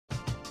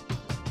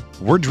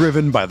We're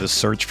driven by the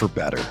search for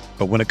better.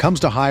 But when it comes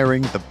to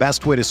hiring, the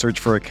best way to search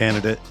for a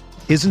candidate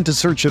isn't to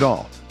search at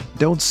all.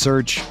 Don't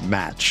search,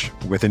 match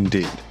with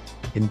Indeed.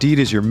 Indeed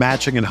is your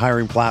matching and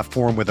hiring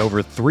platform with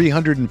over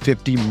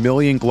 350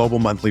 million global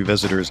monthly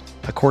visitors,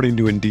 according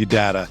to Indeed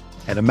data,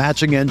 and a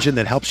matching engine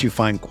that helps you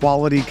find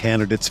quality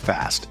candidates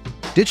fast.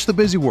 Ditch the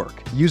busy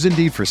work. Use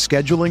Indeed for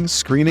scheduling,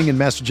 screening, and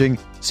messaging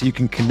so you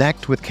can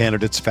connect with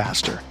candidates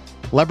faster.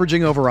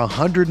 Leveraging over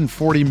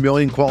 140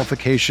 million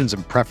qualifications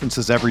and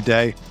preferences every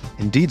day,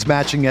 Indeed's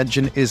matching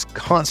engine is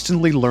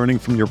constantly learning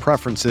from your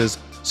preferences,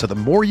 so the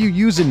more you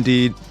use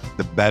Indeed,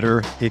 the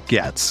better it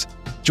gets.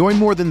 Join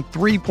more than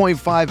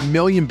 3.5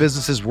 million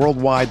businesses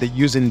worldwide that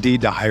use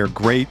Indeed to hire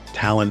great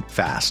talent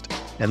fast.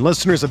 And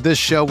listeners of this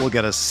show will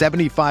get a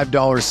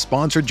 $75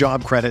 sponsored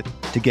job credit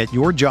to get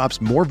your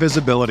jobs more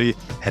visibility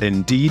at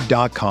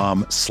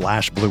Indeed.com/Blue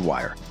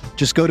Wire.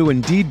 Just go to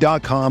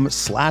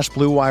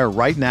Indeed.com/Blue Wire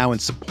right now and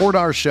support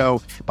our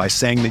show by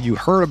saying that you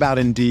heard about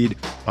Indeed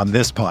on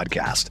this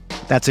podcast.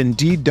 That's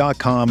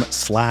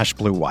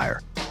Indeed.com/Blue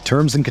Wire.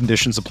 Terms and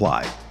conditions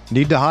apply.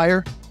 Need to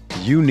hire?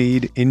 You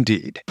need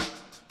Indeed.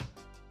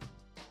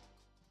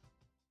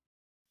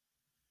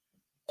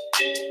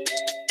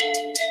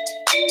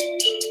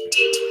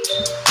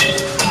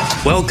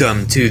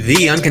 Welcome to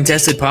the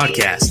Uncontested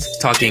Podcast,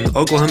 talking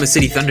Oklahoma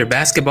City Thunder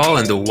basketball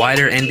and the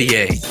wider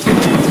NBA.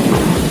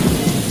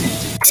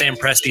 Sam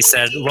Presti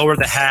said, lower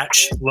the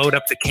hatch, load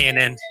up the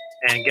cannon,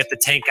 and get the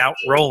tank out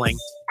rolling.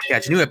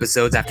 Catch new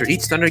episodes after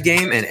each Thunder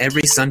game and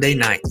every Sunday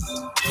night.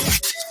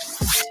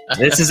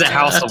 This is a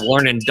house of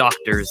learning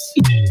doctors.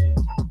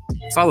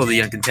 Follow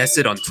The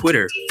Uncontested on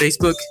Twitter,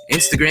 Facebook,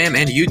 Instagram,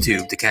 and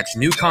YouTube to catch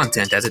new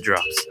content as it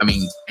drops. I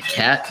mean, a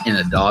cat and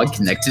a dog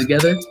connected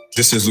together?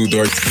 This is Lou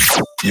Dort.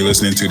 You're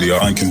listening to The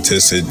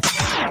Uncontested.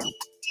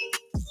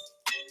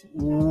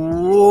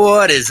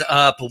 What is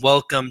up?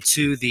 Welcome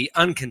to the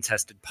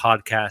Uncontested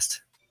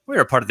Podcast. We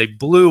are part of the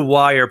Blue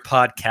Wire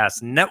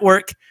Podcast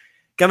Network,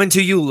 coming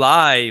to you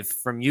live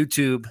from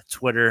YouTube,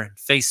 Twitter, and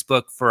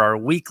Facebook for our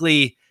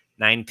weekly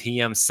 9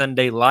 p.m.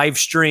 Sunday live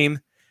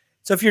stream.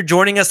 So if you're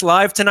joining us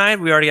live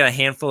tonight, we already got a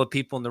handful of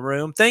people in the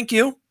room. Thank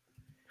you.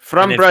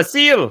 From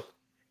Brazil.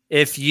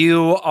 If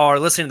you are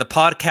listening to the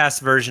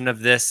podcast version of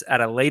this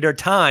at a later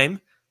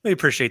time, we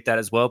appreciate that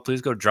as well.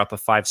 Please go drop a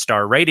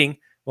 5-star rating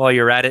while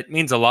you're at it. It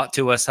means a lot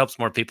to us, helps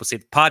more people see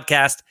the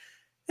podcast.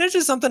 It's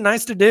just something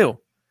nice to do.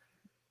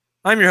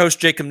 I'm your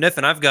host, Jacob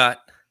Niffen. I've got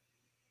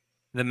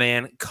the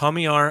man,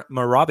 Kamiar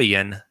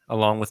Marabian,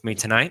 along with me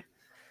tonight.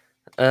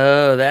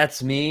 Oh,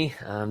 that's me.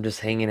 I'm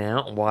just hanging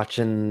out,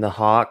 watching the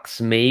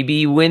Hawks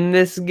maybe win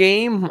this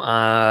game.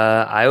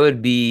 I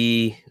would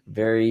be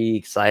very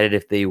excited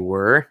if they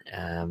were.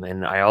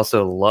 And I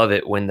also love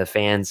it when the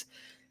fans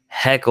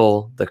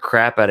heckle the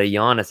crap out of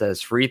Giannis at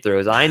his free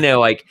throws. I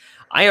know, I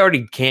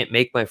already can't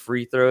make my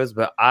free throws,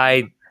 but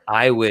I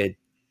would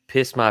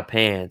piss my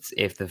pants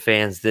if the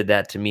fans did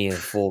that to me in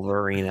full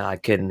arena. I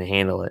couldn't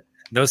handle it.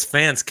 Those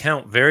fans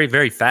count very,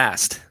 very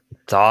fast.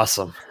 It's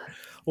awesome.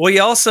 We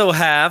also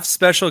have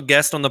special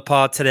guest on the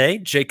pod today,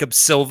 Jacob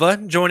Silva,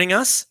 joining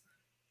us.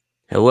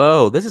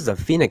 Hello, this is a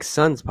Phoenix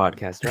Suns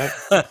podcast, right?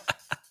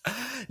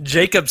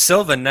 Jacob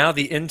Silva, now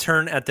the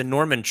intern at the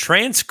Norman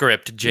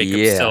Transcript.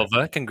 Jacob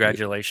Silva,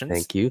 congratulations.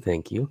 Thank you.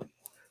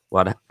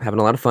 Having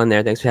a lot of fun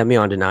there. Thanks for having me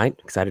on tonight.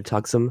 Excited to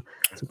talk some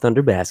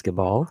Thunder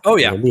basketball. Oh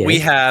yeah, we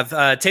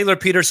have Taylor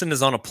Peterson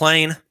is on a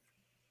plane.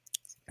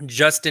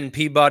 Justin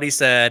Peabody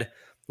said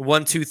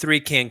 1, 2,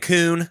 3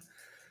 Cancun.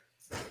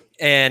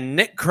 And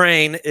Nick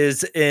Crane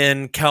is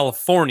in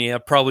California,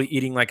 probably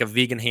eating like a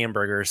vegan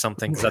hamburger or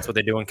something, because that's what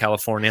they do in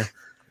California.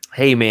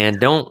 Hey, man,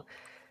 don't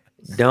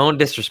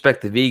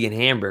disrespect the vegan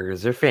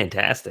hamburgers. They're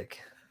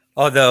fantastic.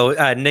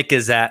 Although Nick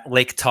is at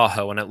Lake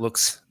Tahoe, and it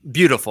looks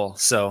beautiful,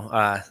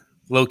 so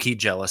low-key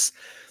jealous.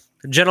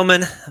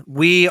 Gentlemen,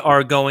 we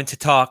are going to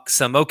talk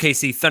some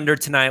OKC Thunder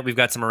tonight. We've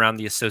got some around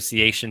the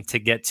association to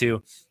get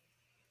to.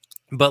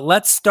 But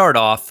let's start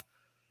off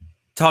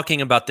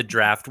talking about the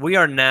draft. We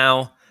are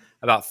now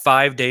about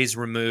 5 days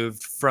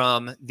removed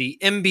from the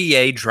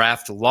NBA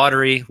draft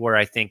lottery, where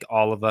I think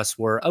all of us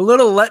were a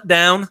little let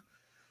down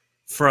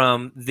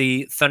from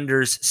the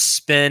Thunder's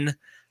spin,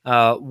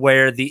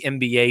 where the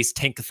NBA's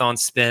Tankathon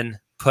spin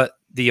put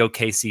the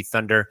OKC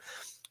Thunder.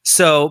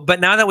 So, but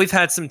now that we've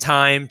had some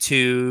time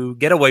to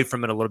get away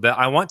from it a little bit,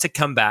 I want to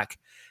come back,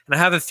 and I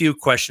have a few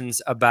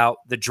questions about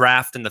the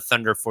draft and the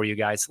Thunder for you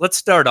guys. Let's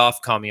start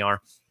off, Kamiar.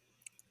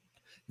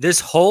 This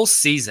whole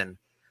season,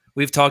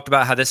 we've talked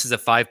about how this is a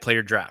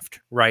 5-player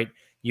draft, right?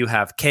 You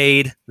have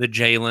Cade, the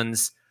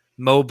Jalen's,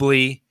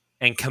 Mobley,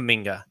 and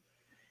Kuminga.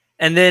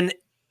 And then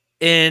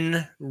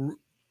in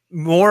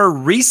more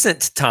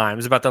recent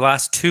times, about the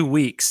last 2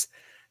 weeks,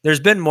 there's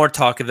been more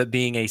talk of it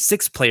being a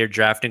 6-player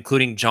draft,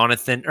 including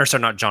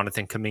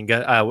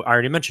Kuminga. I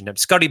already mentioned him.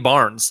 Scotty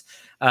Barnes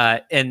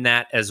in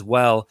that as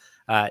well.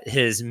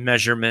 His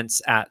measurements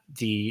at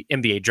the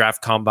NBA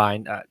Draft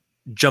Combine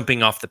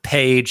jumping off the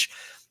page.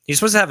 He's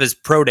supposed to have his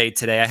pro day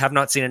today. I have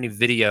not seen any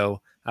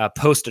video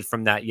posted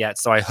from that yet,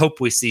 so I hope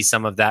we see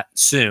some of that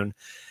soon.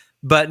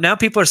 But now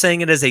people are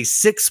saying it is a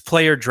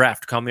 6-player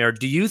draft, Kamiar.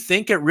 Do you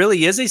think it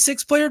really is a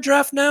 6-player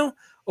draft now?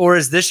 Or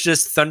is this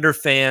just Thunder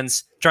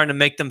fans trying to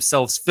make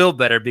themselves feel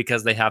better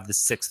because they have the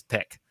 6th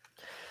pick?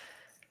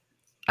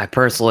 I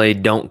personally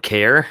don't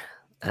care.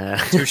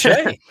 Touche.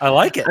 I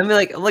like it. I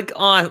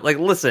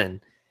mean,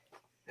 listen,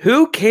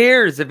 who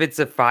cares if it's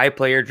a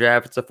 5-player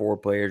draft, it's a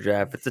 4-player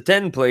draft, it's a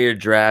 10-player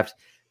draft?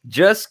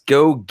 Just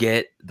go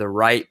get the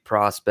right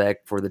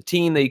prospect for the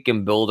team that you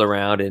can build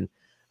around. And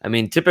I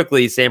mean,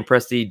 typically Sam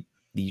Presti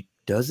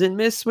doesn't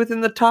miss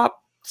within the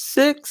top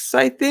 6,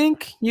 I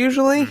think,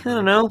 usually. I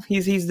don't know.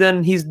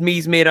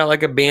 He's made out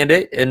like a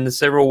bandit in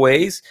several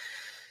ways.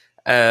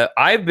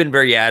 I've been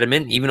very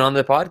adamant, even on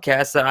the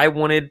podcast, that I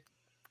wanted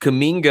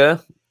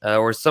Kuminga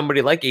or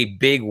somebody like a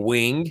big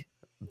wing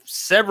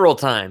several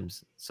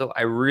times. So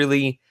I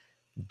really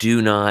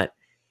do not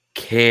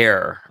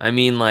care. I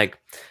mean, like,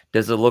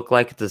 does it look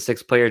like it's a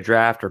 6-player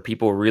draft? Are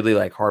people really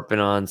like harping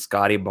on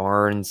Scotty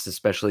Barnes,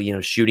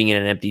 especially, shooting in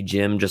an empty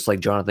gym, just like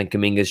Jonathan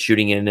Kuminga is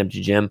shooting in an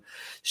empty gym?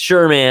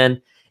 Sure,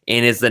 man.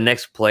 And is the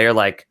next player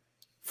like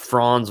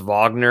Franz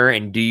Wagner?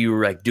 And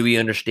do we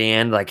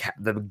understand like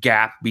the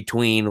gap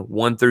between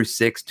 1 through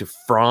 6 to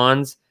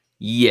Franz?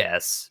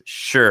 Yes,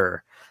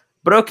 sure.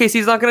 But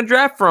OKC's not going to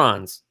draft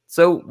Franz.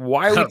 So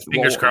why are we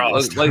fingers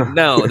crossed?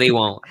 No, they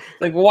won't.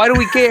 Like, why do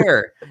we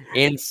care?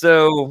 And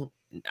so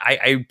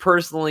I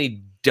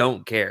personally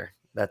don't care.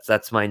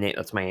 That's my name.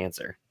 That's my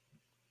answer.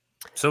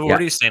 So where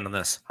do you stand on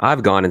this?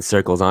 I've gone in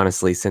circles,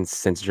 honestly,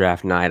 since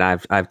draft night.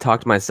 I've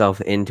talked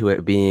myself into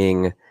it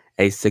being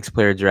a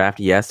 6-player draft,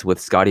 yes, with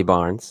Scotty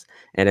Barnes.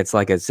 And it's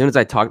like, as soon as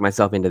I talked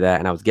myself into that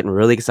and I was getting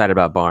really excited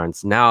about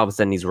Barnes, now all of a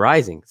sudden he's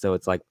rising. So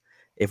it's like,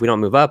 if we don't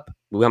move up,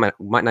 we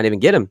might not even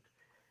get him.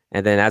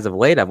 And then as of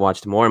late, I've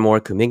watched more and more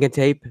Kuminga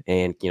tape,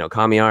 and,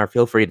 Kamiar,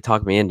 feel free to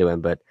talk me into him,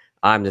 but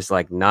I'm just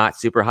like not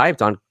super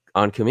hyped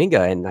on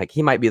Kuminga, and like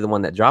he might be the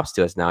one that drops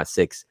to us now at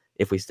 6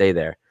 if we stay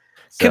there.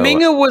 So,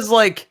 Kuminga was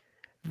like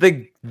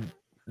the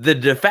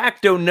de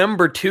facto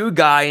number 2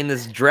 guy in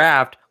this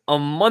draft a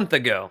month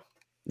ago.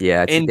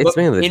 Yeah, it's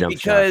mainly the jump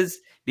shot.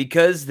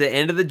 Because the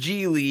end of the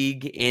G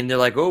League, and they're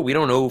like, oh, we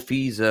don't know if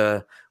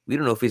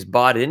he's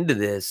bought into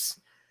this.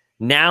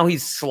 Now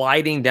he's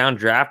sliding down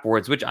draft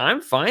boards, which I'm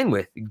fine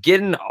with.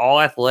 Getting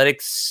all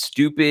athletic,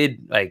 stupid,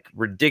 like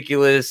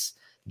ridiculous,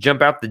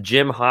 jump out the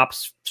gym,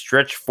 hops,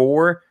 stretch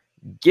 4,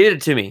 get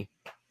it to me.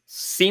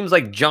 Seems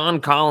like John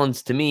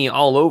Collins to me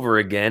all over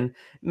again.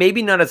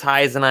 Maybe not as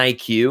high as an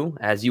IQ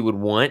as you would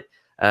want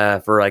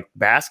for like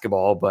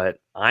basketball, but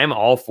I'm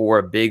all for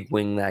a big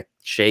wing that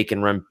Shea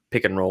can run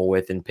pick and roll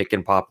with and pick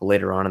and pop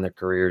later on in their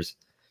careers.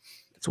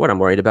 So what I'm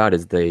worried about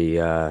is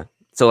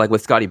so like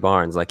with Scotty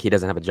Barnes, like he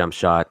doesn't have a jump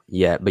shot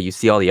yet, but you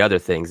see all the other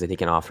things that he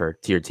can offer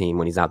to your team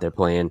when he's out there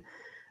playing.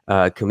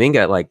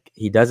 Kuminga, like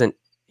he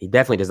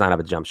definitely does not have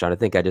a jump shot. I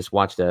think I just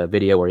watched a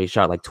video where he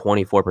shot like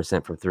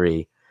 24% from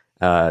 3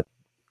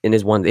 in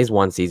his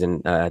one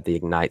season at the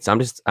Ignite. So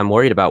I'm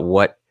worried about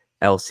what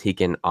else he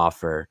can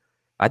offer.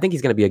 I think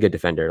he's going to be a good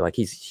defender. Like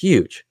he's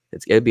huge.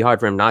 It'd be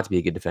hard for him not to be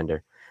a good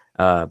defender.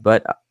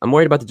 But I'm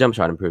worried about the jump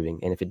shot improving.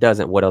 And if it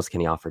doesn't, what else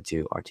can he offer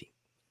to our team?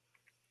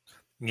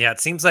 Yeah,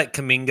 it seems like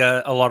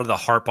Kuminga, a lot of the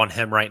harp on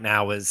him right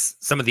now is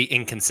some of the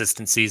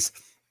inconsistencies.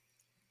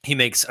 He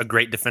makes a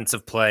great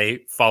defensive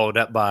play, followed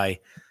up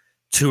by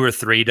 2 or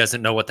 3,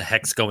 doesn't know what the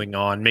heck's going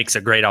on, makes a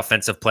great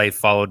offensive play,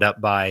 followed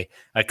up by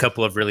a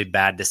couple of really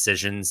bad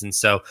decisions. And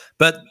so,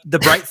 but the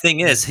bright thing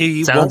is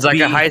he sounds like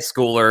a high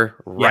schooler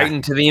right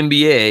into the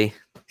NBA.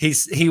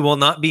 He will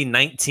not be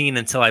 19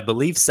 until I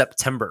believe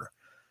September.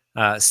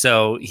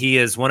 So he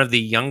is one of the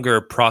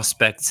younger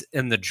prospects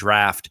in the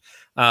draft.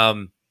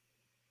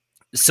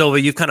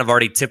 Silva, you've kind of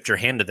already tipped your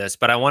hand to this,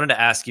 but I wanted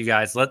to ask you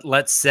guys,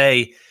 let's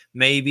say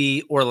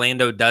maybe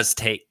Orlando does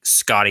take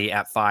Scotty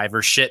at 5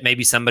 or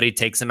maybe somebody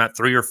takes him at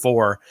 3 or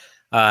 4.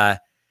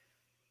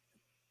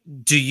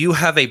 Do you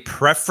have a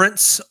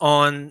preference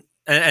on,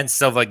 and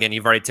Silva, again,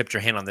 you've already tipped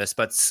your hand on this,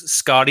 but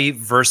Scotty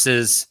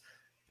versus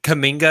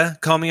Kuminga,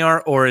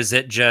 Kamiar, or is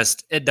it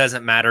just, it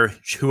doesn't matter,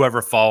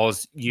 whoever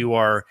falls, you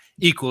are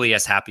equally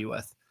as happy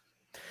with?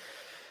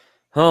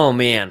 Oh,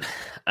 man.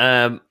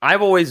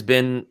 I've always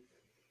been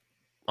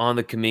on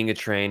the Kuminga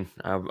train.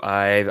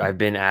 I've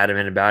been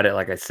adamant about it.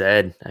 Like I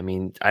said, I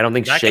mean, I don't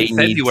think Shea in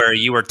February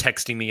you were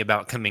texting me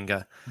about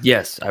Kuminga.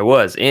 Yes, I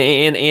was.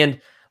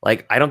 And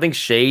like, I don't think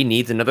Shea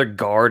needs another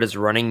guard as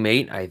running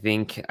mate. I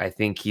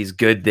think he's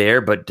good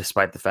there, but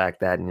despite the fact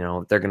that,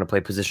 if they're going to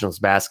play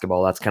positionless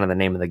basketball, that's kind of the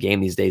name of the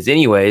game these days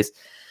anyways.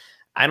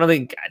 I don't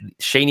think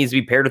Shea needs to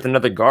be paired with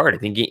another guard.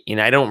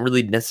 I don't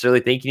really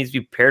necessarily think he needs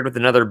to be paired with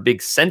another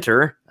big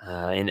center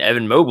in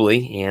Evan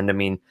Mobley. And I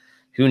mean,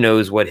 who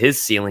knows what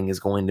his ceiling is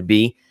going to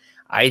be.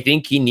 I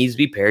think he needs to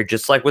be paired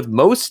just like with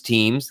most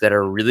teams that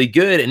are really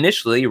good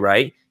initially,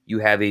 right? You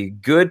have a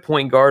good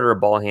point guard or a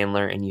ball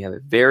handler, and you have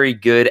a very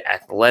good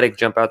athletic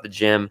jump out the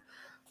gym,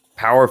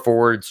 power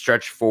forward,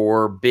 stretch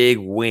 4, big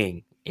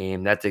wing.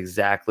 And that's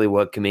exactly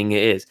what Kuminga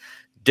is.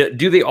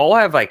 Do they all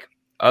have like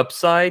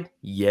upside?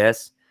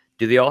 Yes.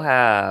 Do they all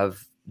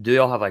have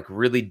like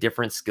really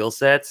different skill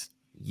sets?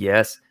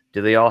 Yes.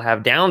 Do they all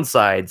have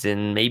downsides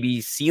and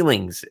maybe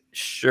ceilings?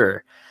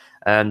 Sure.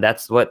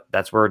 That's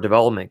where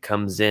development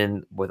comes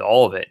in with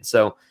all of it.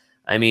 So,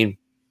 I mean,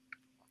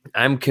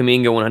 I'm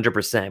Kuminga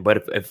 100%,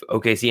 but if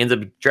OKC ends up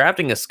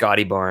drafting a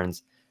Scotty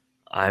Barnes,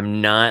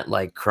 I'm not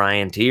like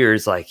crying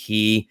tears. Like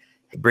he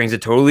brings a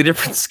totally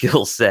different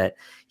skill set.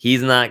 He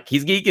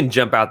can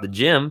jump out the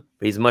gym,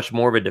 but he's much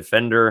more of a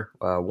defender,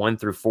 1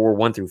 through 4,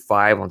 1 through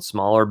 5 on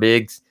smaller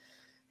bigs.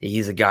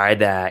 He's a guy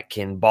that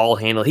can ball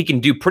handle. He can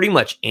do pretty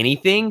much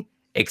anything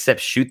except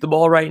shoot the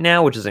ball right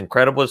now, which is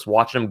incredible. Just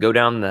watching him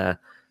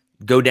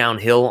go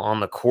downhill on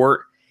the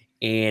court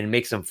and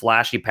make some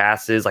flashy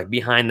passes, like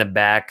behind the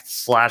back,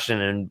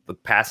 slashing and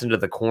passing to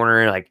the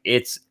corner. Like,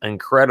 it's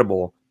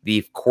incredible,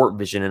 the court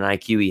vision and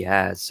IQ he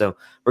has. So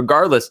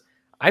regardless,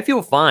 I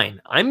feel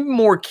fine. I'm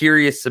more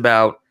curious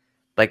about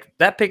like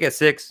that pick at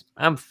 6.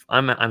 I'm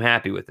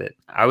happy with it.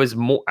 I was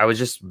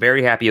just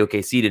very happy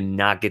OKC did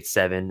not get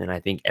 7, and I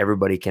think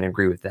everybody can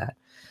agree with that.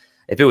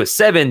 If it was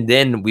 7,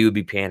 then we would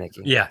be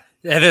panicking. Yeah.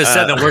 If it was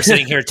 7, we're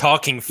sitting here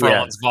talking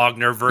Franz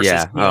Wagner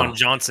versus Leon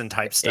Johnson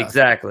type stuff.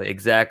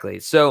 Exactly.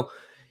 So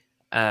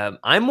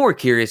I'm more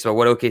curious about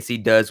what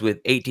OKC does with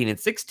 18 and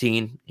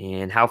 16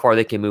 and how far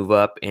they can move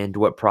up and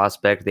what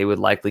prospect they would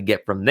likely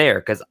get from there.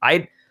 Because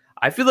I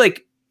feel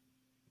like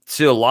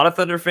to a lot of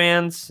Thunder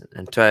fans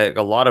and to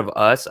a lot of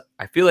us,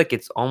 I feel like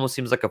it almost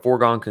seems like a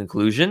foregone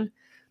conclusion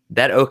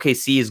that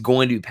OKC is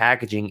going to be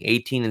packaging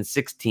 18 and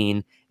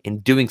 16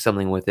 and doing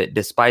something with it,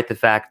 despite the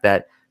fact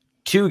that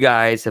 2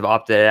 guys have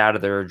opted out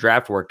of their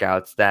draft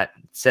workouts that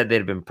said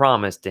they'd been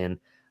promised, and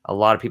a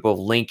lot of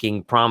people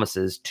linking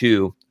promises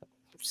to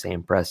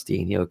Sam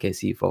Presti and the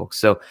OKC folks.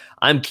 So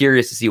I'm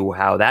curious to see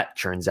how that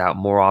turns out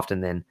more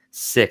often than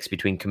 6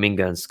 between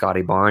Kuminga and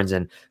Scotty Barnes,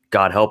 and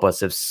God help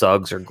us if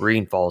Suggs or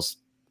Green falls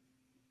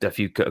a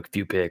few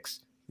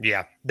picks.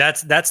 Yeah,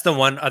 that's the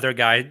one other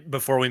guy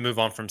before we move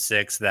on from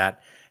 6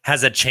 that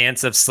has a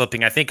chance of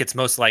slipping. I think it's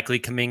most likely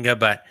Kuminga,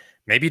 but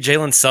maybe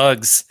Jalen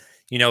Suggs,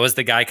 is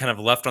the guy kind of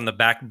left on the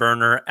back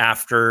burner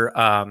after,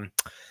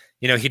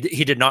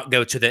 he did not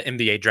go to the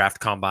NBA draft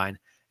combine.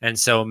 And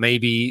so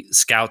maybe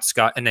scouts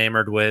got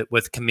enamored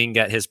with Kuminga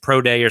at his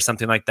pro day or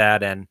something like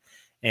that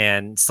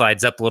and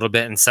slides up a little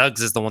bit. And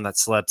Suggs is the one that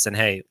slips. And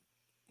hey,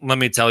 let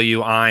me tell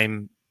you,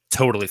 I'm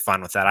totally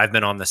fine with that. I've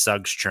been on the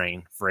Suggs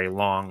train for a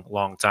long,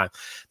 long time.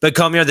 But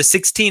Kamiar, the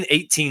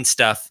 16-18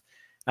 stuff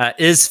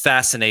is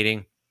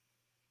fascinating.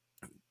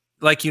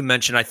 Like you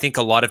mentioned, I think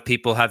a lot of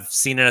people have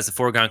seen it as a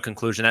foregone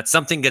conclusion that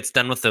something gets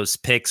done with those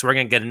picks. We're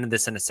going to get into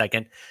this in a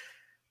second.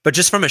 But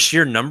just from a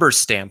sheer numbers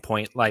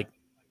standpoint, like,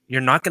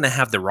 you're not going to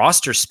have the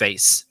roster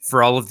space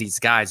for all of these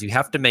guys. You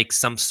have to make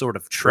some sort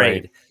of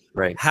trade.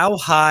 Right. How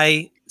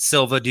high,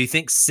 Silva, do you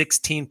think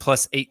 16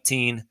 plus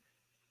 18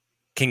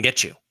 can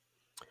get you?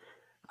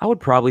 I would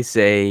probably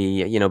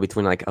say,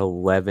 between like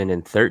 11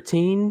 and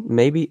 13,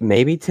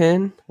 maybe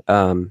 10.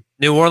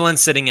 New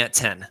Orleans sitting at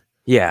 10.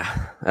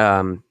 Yeah.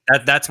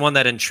 That's one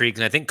that intrigues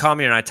me. I think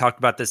Kamiar and I talked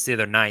about this the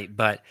other night,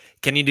 but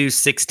can you do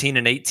 16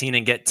 and 18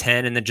 and get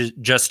 10 and then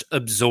just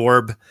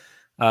absorb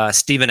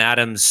Steven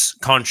Adams'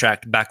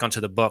 contract back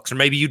onto the books? Or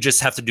maybe you just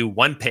have to do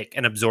 1 pick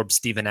and absorb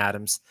Steven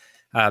Adams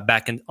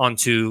back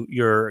onto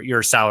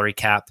your salary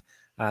cap.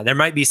 There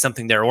might be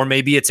something there. Or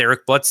maybe it's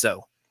Eric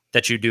Bledsoe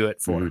that you do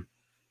it for. Mm-hmm.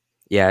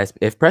 Yeah,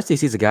 if Presti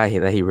sees a guy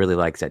that he really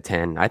likes at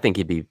 10, I think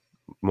he'd be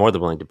more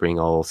than willing to bring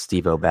old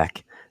Steve-O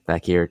back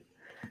here,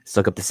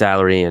 suck up the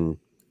salary. And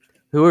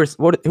who are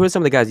some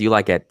of the guys you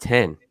like at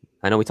 10?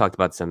 I know we talked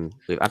about some.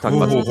 I talked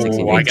about some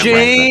 16.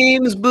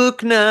 James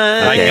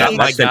Bouknight. I got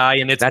my guy,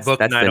 and it's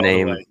Bouknight. That's the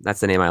name. That's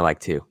the name I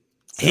like too.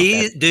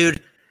 So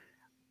dude,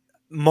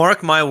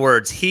 mark my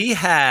words. He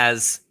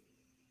has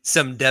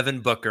some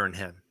Devin Booker in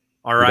him.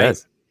 All right.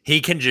 He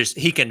can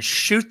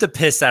shoot the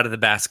piss out of the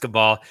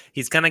basketball.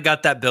 He's kind of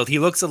got that build. He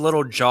looks a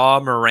little Ja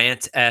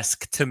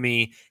Morant-esque to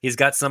me. He's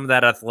got some of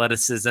that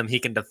athleticism. He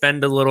can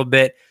defend a little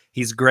bit.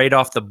 He's great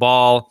off the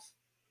ball.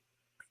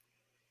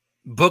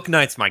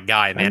 Bouknight's my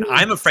guy, man.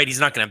 I'm afraid he's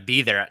not going to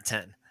be there at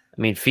 10.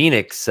 I mean,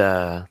 Phoenix,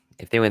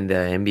 if they win the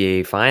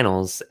NBA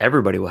Finals,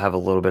 everybody will have a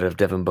little bit of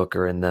Devin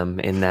Booker in them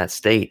in that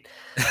state.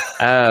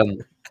 When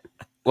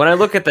I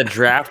look at the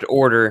draft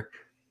order,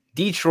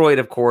 Detroit,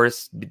 of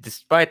course,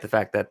 despite the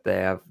fact that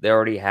they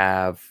already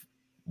have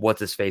what's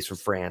his face from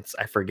France,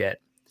 I forget.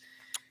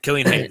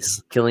 Killian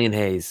Hayes. Killian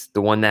Hayes,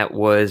 the one that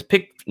was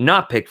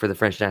not picked for the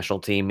French national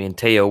team, and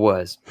Teo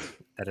was.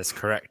 That is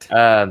correct.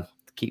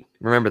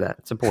 Remember that.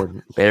 It's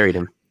important. Buried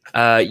him.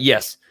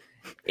 Yes.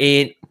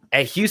 And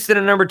at Houston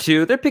at number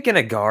 2, they're picking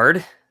a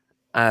guard.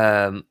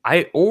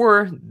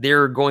 Or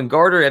they're going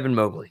guard or Evan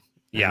Mobley.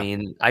 Yeah. I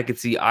mean, I could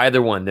see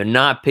either one. They're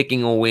not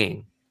picking a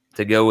wing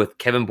to go with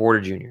Kevin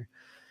Porter Jr.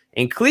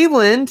 In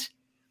Cleveland,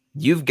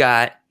 you've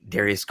got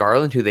Darius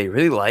Garland, who they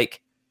really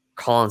like,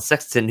 Colin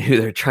Sexton,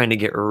 who they're trying to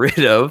get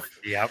rid of.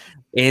 Yep.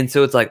 And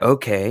so it's like,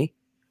 okay,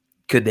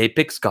 could they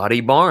pick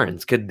Scotty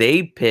Barnes? Could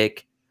they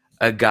pick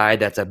a guy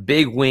that's a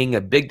big wing,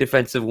 a big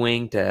defensive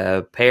wing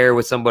to pair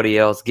with somebody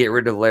else, get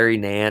rid of Larry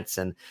Nance.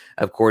 And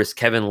of course,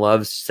 Kevin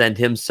Love, send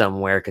him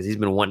somewhere because he's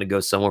been wanting to go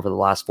somewhere for the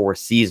last 4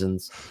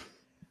 seasons.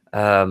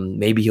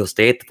 Maybe he'll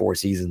stay at the 4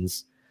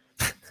 seasons.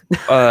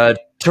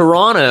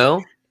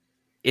 Toronto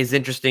is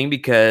interesting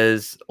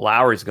because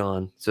Lowry's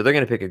gone. So they're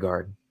going to pick a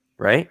guard,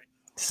 right?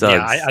 Suggs.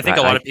 Yeah, I think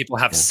a lot of people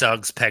have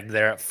Suggs pegged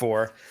there at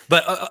 4.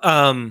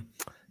 But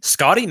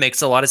Scotty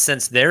makes a lot of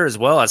sense there as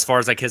well as far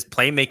as like his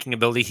playmaking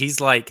ability. He's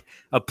like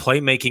a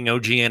playmaking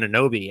OG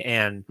Anunoby,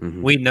 and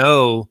we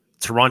know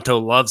Toronto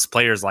loves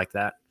players like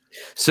that.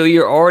 So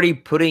you're already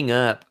putting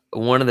up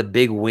one of the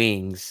big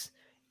wings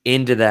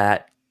into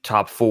that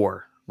top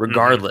 4,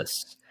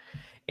 regardless.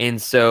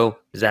 And so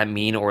does that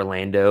mean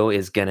Orlando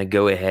is going to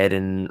go ahead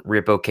and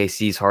rip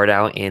OKC's heart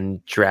out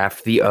and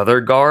draft the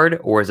other guard?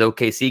 Or is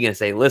OKC going to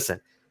say,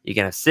 listen, you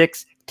can have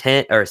 6,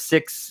 10, or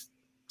 6,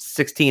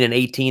 16, and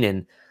 18,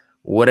 and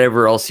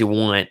whatever else you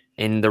want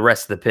in the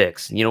rest of the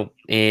picks,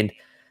 and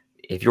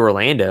if you're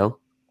Orlando,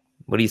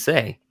 what do you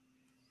say?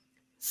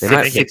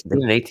 16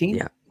 and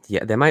 18?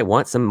 Yeah. They might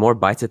want some more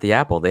bites at the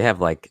apple. They have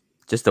like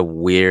just a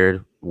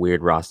weird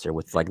roster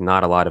with like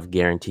not a lot of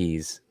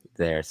guarantees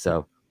there.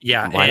 So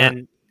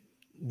and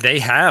they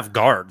have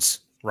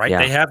guards, right? Yeah.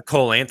 They have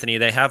Cole Anthony,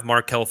 they have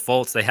Markelle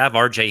Fultz, they have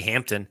RJ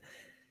Hampton.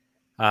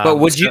 But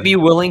would you be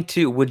willing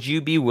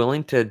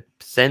to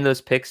send those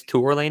picks to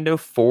Orlando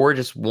for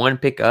just one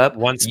pick up?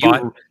 One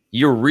spot?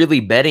 You're really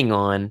betting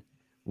on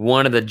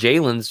one of the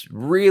Jalen's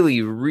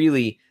really,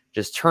 really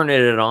just turning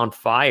it on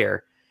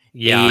fire.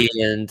 Yeah.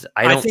 And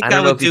I think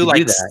I would do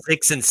like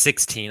 6 and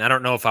 16. I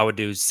don't know if I would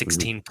do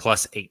 16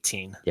 plus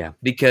 18. Yeah.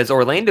 Because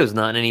Orlando's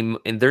not in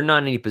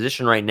any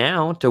position right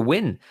now to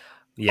win.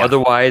 Yeah.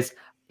 Otherwise,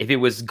 if it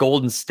was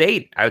Golden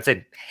State, I would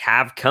say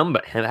have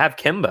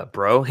Kemba,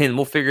 bro, and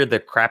we'll figure the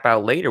crap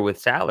out later with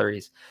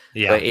salaries.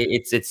 Yeah, but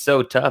it's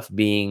so tough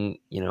being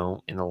in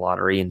the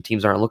lottery, and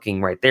teams aren't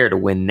looking right there to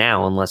win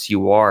now unless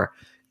you are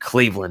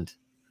Cleveland.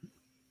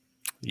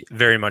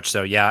 Very much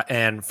so, yeah.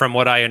 And from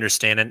what I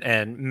understand,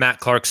 and Matt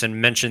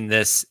Clarkson mentioned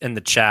this in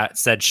the chat,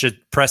 said should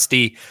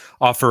Presti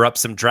offer up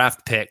some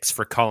draft picks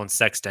for Colin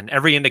Sexton?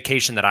 Every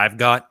indication that I've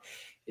got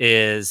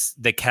is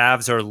the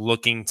Cavs are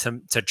looking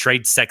to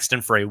trade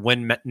Sexton for a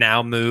win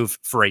now move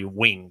for a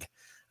wing.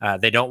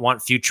 They don't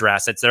want future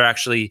assets. They're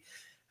actually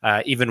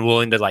even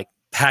willing to like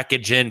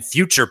package in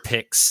future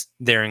picks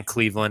there in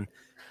Cleveland,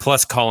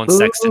 plus Colin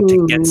Sexton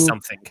to get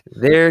something.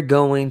 They're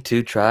going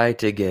to try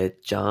to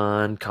get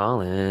John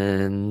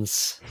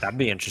Collins. That'd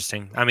be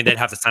interesting. I mean, they'd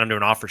have to sign him to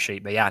an offer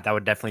sheet, but yeah, that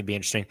would definitely be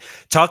interesting.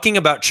 Talking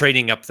about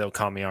trading up though,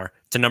 Kamiar,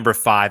 to number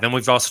 5, and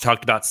we've also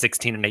talked about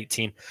 16 and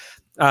 18.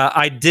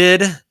 I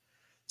did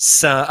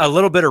a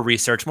little bit of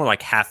research, more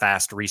like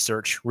half-assed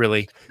research,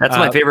 really. That's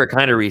my favorite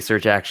kind of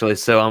research, actually.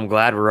 So I'm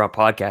glad we're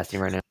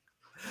podcasting right now.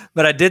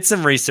 But I did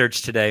some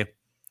research today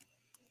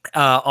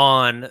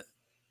on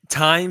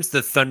times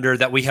the Thunder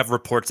that we have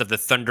reports of the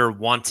Thunder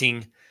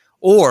wanting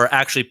or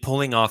actually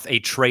pulling off a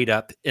trade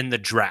up in the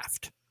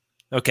draft.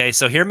 Okay,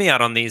 so hear me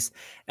out on these.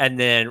 And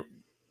then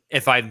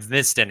if I've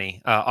missed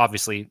any,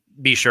 obviously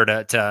be sure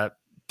to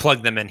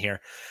plug them in here.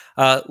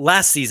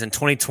 Last season,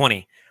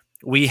 2020,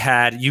 we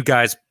had, you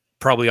guys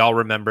probably all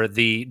remember,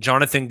 the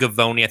Jonathan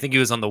Givony, I think he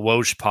was on the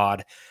Woj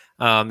pod,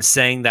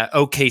 saying that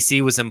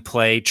OKC was in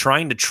play,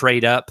 trying to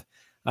trade up,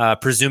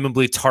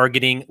 presumably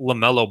targeting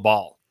LaMelo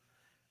Ball.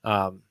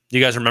 Do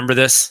you guys remember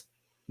this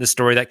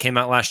story that came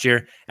out last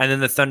year? And then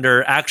the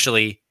Thunder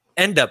actually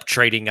end up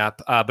trading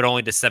up, but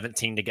only to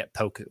 17 to get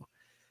Poku.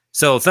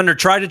 So Thunder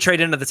tried to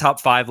trade into the top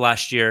 5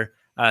 last year,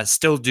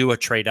 still do a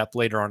trade up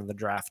later on in the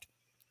draft.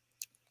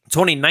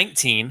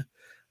 2019,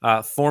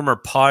 former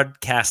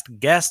podcast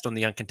guest on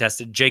the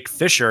Uncontested, Jake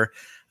Fisher,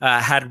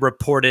 had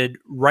reported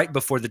right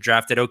before the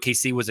draft that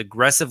OKC was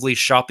aggressively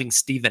shopping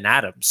Steven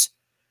Adams,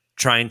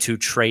 trying to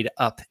trade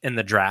up in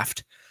the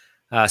draft.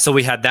 So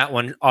we had that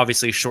one.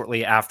 Obviously,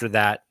 shortly after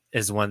that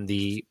is when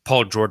the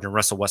Paul George and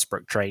Russell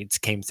Westbrook trades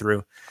came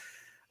through.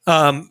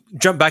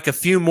 Jump back a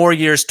few more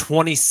years,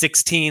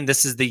 2016.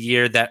 This is the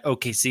year that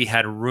OKC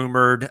had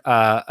rumored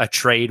a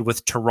trade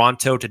with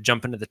Toronto to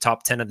jump into the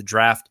top 10 of the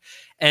draft,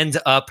 end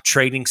up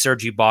trading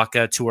Serge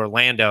Ibaka to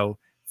Orlando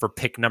for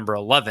pick number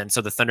 11.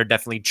 So the Thunder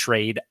definitely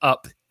trade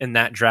up in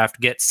that draft,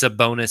 get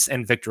Sabonis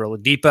and Victor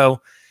Oladipo.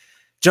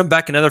 Jump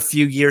back another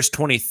few years,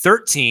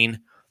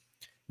 2013.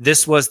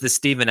 This was the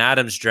Steven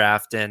Adams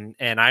draft, and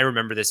I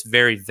remember this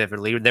very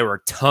vividly. There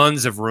were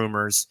tons of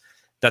rumors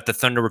that the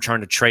Thunder were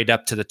trying to trade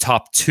up to the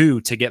top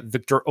 2 to get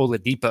Victor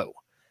Oladipo.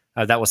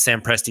 That was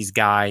Sam Presti's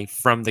guy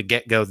from the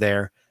get-go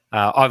there.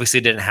 Obviously,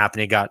 it didn't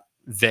happen. He got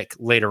Vic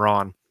later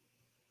on.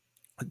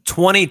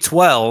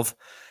 2012,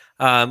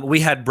 we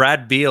had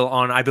Brad Beal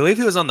on, I believe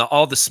he was on the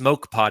All the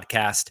Smoke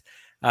podcast,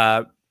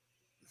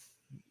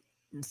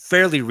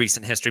 fairly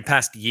recent history,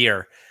 past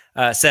year,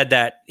 said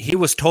that he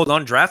was told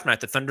on draft night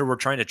the Thunder were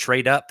trying to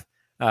trade up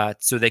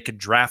so they could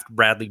draft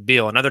Bradley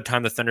Beal. Another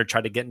time the Thunder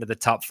tried to get into the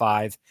top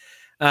 5.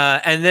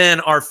 And then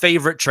our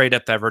favorite trade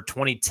up ever,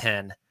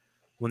 2010,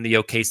 when the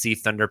OKC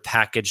Thunder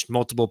packaged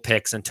multiple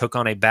picks and took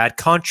on a bad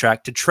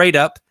contract to trade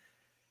up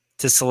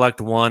to select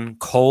one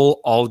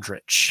Cole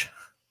Aldrich.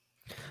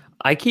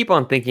 I keep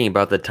on thinking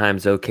about the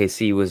times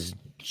OKC was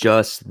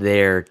just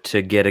there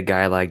to get a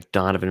guy like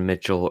Donovan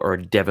Mitchell or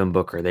Devin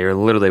Booker. They were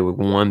literally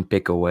one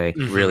pick away.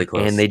 Really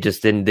close. And they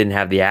just didn't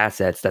have the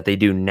assets that they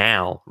do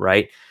now,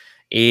 right?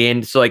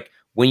 And so, like,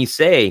 when you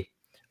say,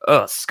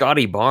 oh,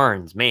 Scotty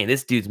Barnes, man,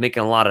 this dude's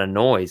making a lot of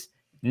noise.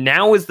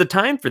 Now is the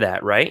time for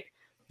that, right?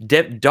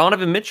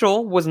 Donovan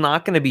Mitchell was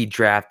not going to be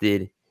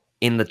drafted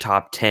in the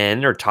top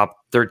 10 or top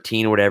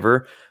 13 or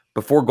whatever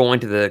before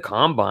going to the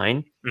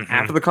combine.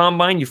 After the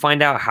combine, you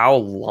find out how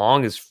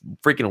long his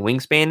freaking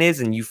wingspan is,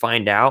 and you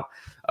find out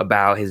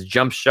about his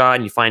jump shot,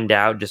 and you find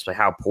out just like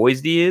how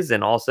poised he is,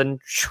 and all of a sudden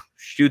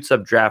shoots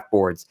up draft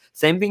boards.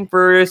 Same thing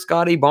for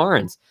Scotty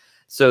Barnes.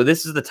 So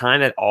this is the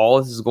time that all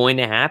this is going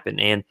to happen.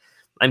 And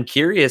I'm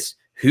curious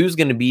who's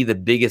going to be the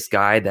biggest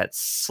guy that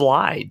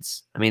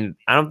slides. I mean,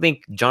 I don't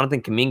think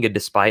Jonathan Kuminga,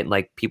 despite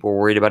like people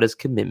worried about his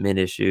commitment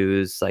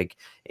issues, like,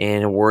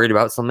 and worried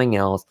about something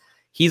else,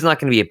 he's not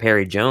going to be a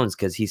Perry Jones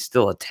because he's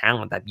still a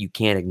talent that you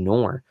can't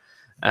ignore.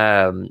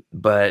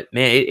 But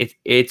man,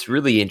 it's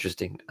really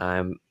interesting.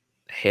 The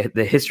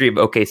history of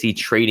OKC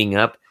trading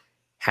up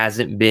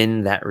hasn't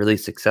been that really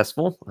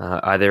successful.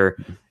 Either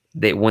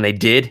when they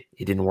did,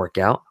 it didn't work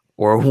out,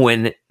 or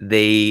when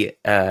they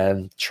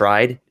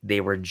tried, they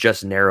were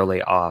just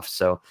narrowly off.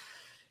 So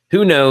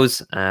who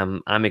knows?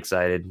 I'm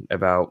excited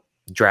about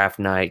draft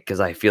night because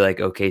I feel like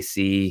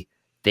OKC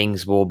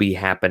things will be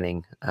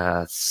happening.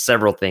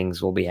 Several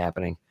things will be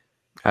happening.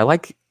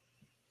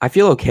 I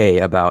feel okay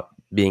about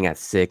being at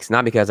 6,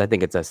 not because I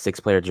think it's a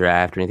 6-player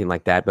draft or anything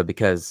like that, but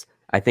because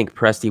I think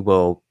Presti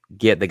will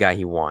get the guy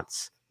he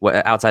wants.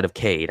 Well, outside of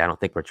Cade, I don't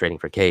think we're trading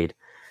for Cade,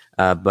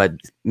 but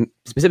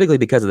specifically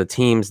because of the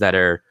teams that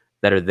are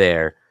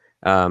there.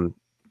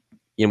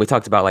 We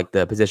talked about like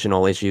the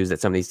positional issues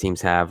that some of these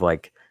teams have.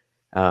 Like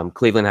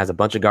Cleveland has a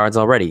bunch of guards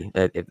already.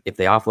 If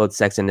they offload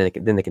Sexton,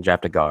 then they can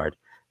draft a guard.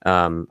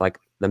 Like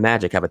the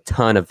Magic have a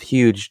ton of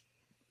huge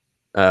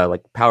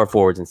like power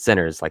forwards and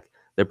centers. Like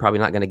they're probably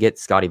not going to get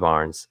Scotty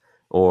Barnes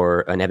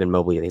or an Evan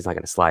Mobley. He's not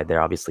going to slide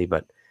there, obviously,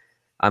 but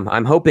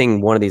I'm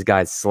hoping one of these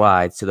guys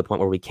slides to the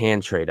point where we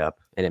can trade up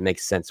and it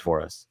makes sense for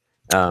us.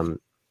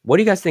 What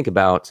do you guys think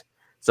about?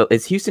 So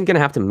is Houston going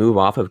to have to move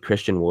off of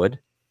Christian Wood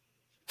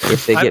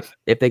if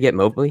they get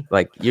Mobley?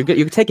 Like you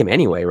could take him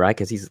anyway, right?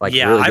 Because he's like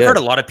really I've good. heard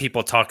a lot of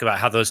people talk about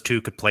how those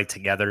two could play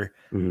together.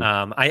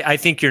 Mhm. I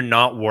think you're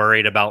not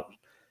worried about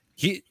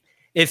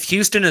if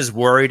Houston is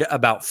worried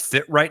about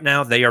fit right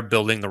now, they are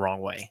building the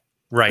wrong way.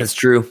 Right. That's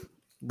true.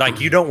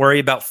 Like you don't worry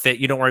about fit.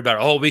 You don't worry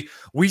about,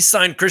 we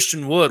signed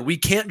Christian Wood. We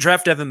can't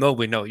draft Evan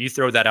Mobley. No, you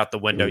throw that out the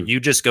window. You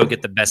just go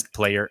get the best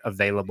player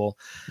available.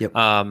 Yep.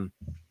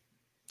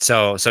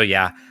 So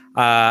yeah.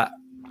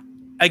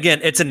 Again,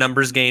 it's a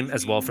numbers game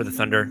as well for the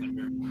Thunder.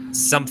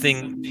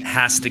 Something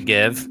has to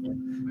give.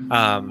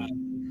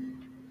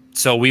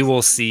 So we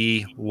will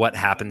see what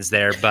happens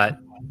there, but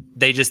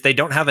they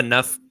don't have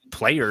enough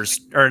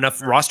players or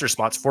enough roster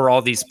spots for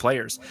all these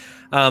players.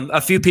 A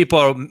few people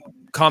are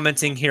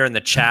commenting here in the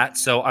chat,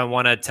 so I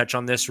want to touch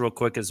on this real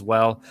quick as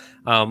well.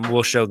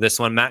 We'll show this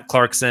one. Matt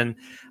Clarkson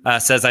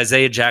says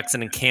Isaiah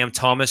Jackson and Cam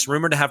Thomas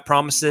rumored to have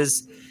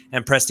promises,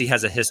 and Presti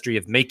has a history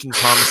of making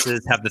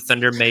promises. Have the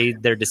Thunder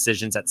made their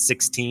decisions at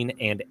 16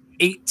 and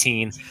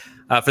 18?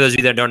 For those of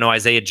you that don't know,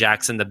 Isaiah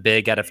Jackson, the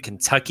big out of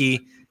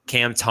Kentucky,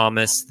 Cam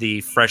Thomas,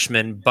 the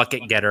freshman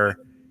bucket getter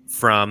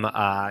from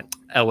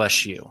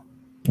LSU.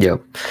 Yeah,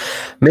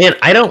 man,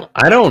 I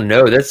don't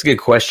know. That's a good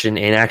question.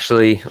 And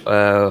actually,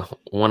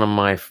 one of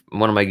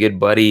my good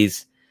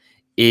buddies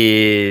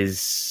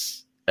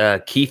is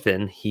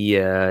Keithan.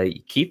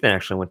 Keithan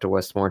actually went to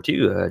Westmore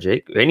too.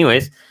 Jake.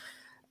 Anyways,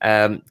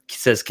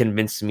 says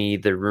convince me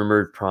the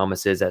rumored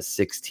promises at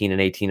 16 and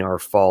 18 are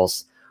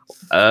false.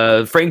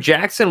 Frank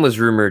Jackson was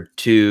rumored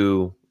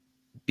to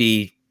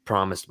be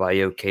promised by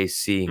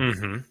OKC.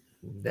 Mm-hmm.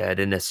 That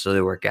didn't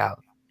necessarily work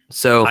out.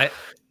 So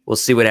we'll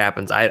see what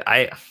happens.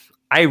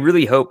 I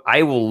really hope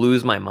I will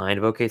lose my mind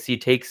if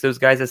OKC takes those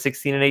guys at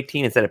 16 and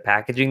 18 instead of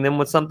packaging them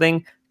with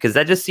something, because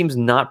that just seems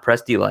not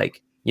Presti-like.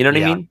 You know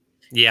what I mean?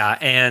 Yeah,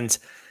 and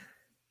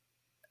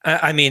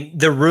I mean,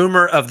 the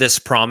rumor of this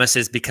promise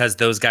is because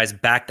those guys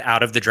backed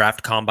out of the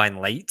draft combine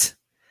late.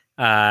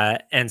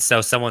 And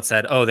so someone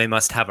said, oh, they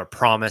must have a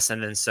promise.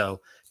 And then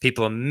so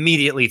people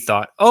immediately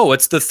thought, oh,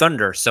 it's the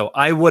Thunder. So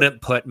I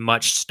wouldn't put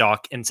much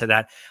stock into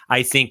that.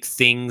 I think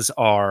things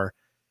are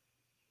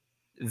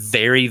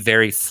very,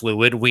 very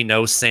fluid. We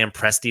know Sam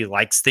Presti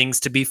likes things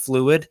to be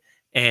fluid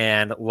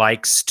and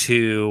likes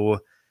to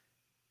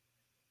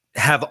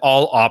have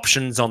all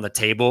options on the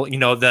table. You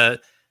know,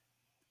 the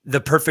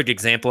perfect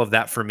example of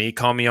that for me,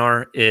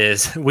 Kamiar,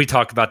 is we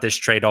talk about this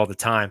trade all the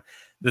time.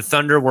 The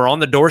Thunder were on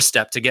the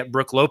doorstep to get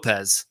Brook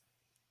Lopez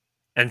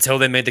until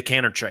they made the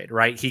Canner trade,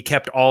 right? He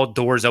kept all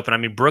doors open. I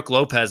mean, Brook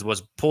Lopez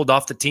was pulled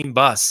off the team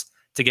bus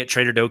to get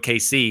traded to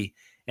OKC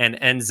and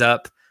ends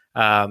up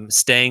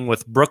staying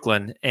with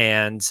Brooklyn.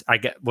 And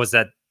was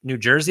that New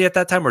Jersey at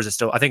that time, or is it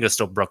still? I think it was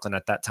still Brooklyn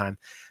at that time,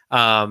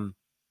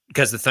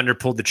 because the Thunder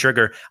pulled the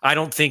trigger. I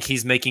don't think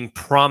he's making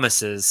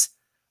promises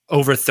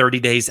over 30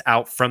 days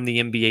out from the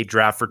NBA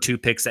draft for 2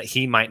 picks that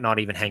he might not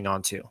even hang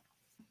on to.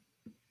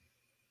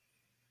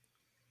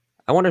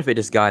 I wonder if it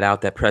just got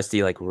out that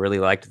Presti like really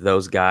liked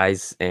those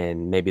guys,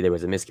 and maybe there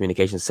was a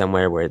miscommunication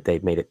somewhere where they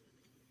made it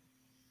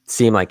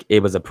seem like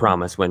it was a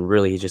promise when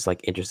really he's just like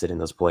interested in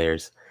those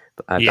players.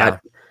 I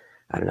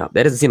don't know.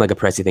 That doesn't seem like a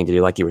Presti thing to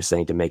do, like you were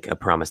saying, to make a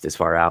promise this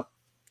far out.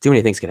 Too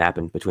many things could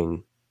happen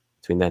between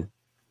then.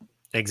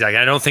 Exactly.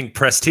 I don't think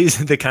Presti's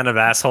the kind of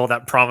asshole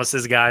that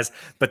promises guys,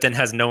 but then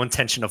has no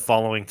intention of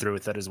following through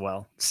with it as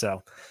well.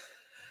 So,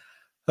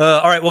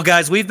 all right. Well,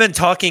 guys, we've been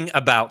talking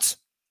about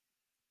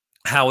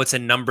how it's a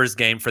numbers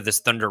game for this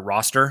Thunder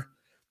roster.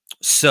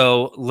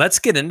 So let's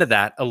get into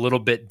that a little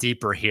bit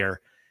deeper here.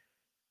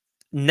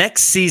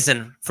 Next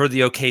season for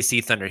the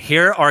OKC Thunder,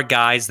 here are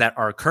guys that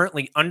are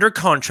currently under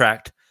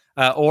contract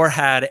or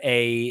had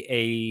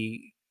a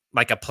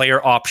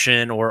player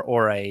option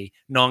or a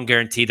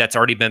non-guarantee that's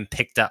already been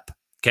picked up.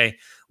 Okay,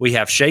 we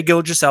have Shai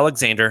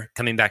Gilgeous-Alexander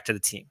coming back to the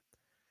team.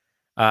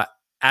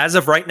 As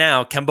of right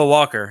now, Kemba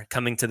Walker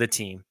coming to the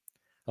team.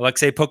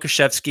 Alexei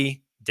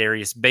Pokusevski,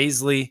 Darius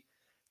Bazley,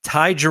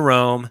 Ty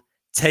Jerome,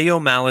 Teo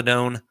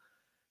Maladone,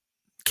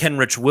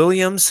 Kenrich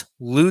Williams,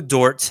 Lou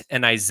Dort,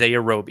 and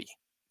Isaiah Roby.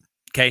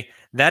 Okay,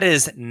 that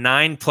is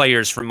 9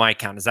 players from my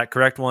count. Is that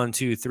correct? 1,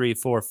 2, 3,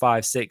 4,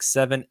 5, 6,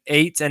 7,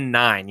 8, and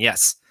 9.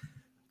 Yes.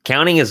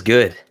 Counting is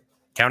good.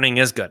 Counting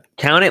is good.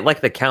 Count it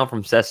like the count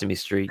from Sesame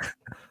Street.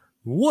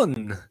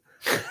 1.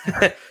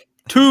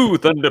 2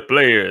 Thunder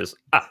players.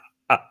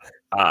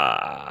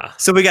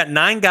 So we got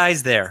 9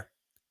 guys there.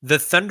 The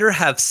Thunder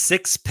have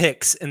 6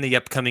 picks in the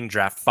upcoming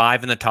draft,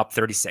 5 in the top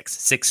 36,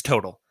 6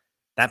 total.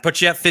 That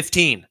puts you at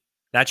 15.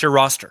 That's your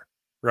roster,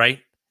 right?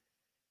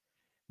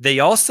 They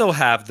also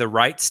have the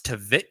rights to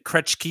Vit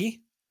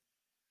Krejci,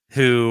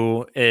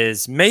 who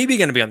is maybe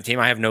going to be on the team.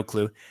 I have no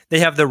clue. They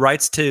have the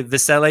rights to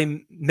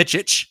Veseli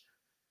Micic,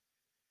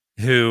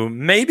 who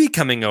may be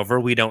coming over.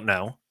 We don't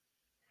know.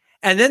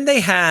 And then they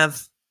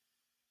have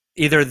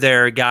either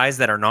their guys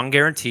that are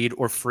non-guaranteed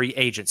or free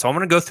agents. So I'm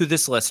going to go through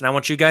this list, and I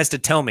want you guys to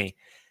tell me,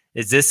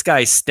 is this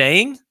guy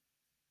staying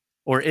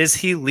or is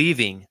he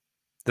leaving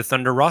the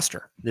Thunder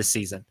roster this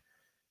season?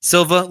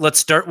 Silva, let's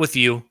start with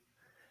you.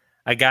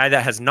 A guy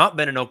that has not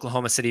been in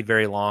Oklahoma City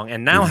very long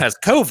and now has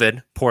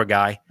COVID. Poor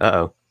guy.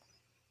 Uh-oh.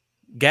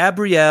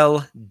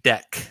 Gabriel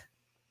Deck.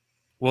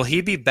 Will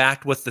he be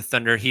back with the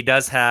Thunder? He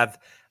does have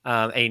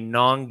a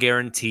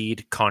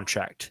non-guaranteed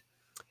contract.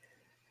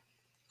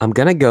 I'm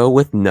going to go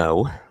with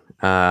no.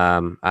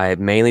 I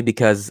mainly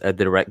because of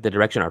the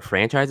direction our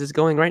franchise is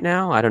going right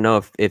now. I don't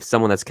know if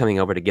someone that's coming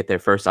over to get their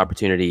first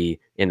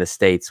opportunity in the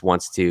States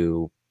wants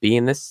to be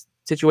in this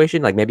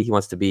situation. Like maybe he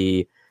wants to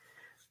be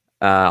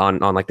on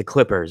like the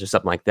Clippers or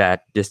something like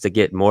that, just to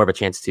get more of a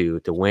chance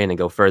to win and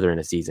go further in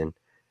a season.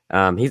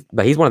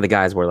 He's one of the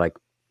guys where like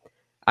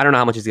I don't know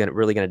how much he's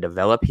really going to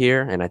develop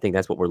here, and I think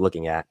that's what we're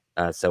looking at.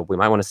 So we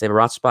might want to save a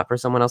roster spot for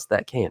someone else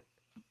that can.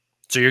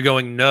 So you're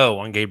going no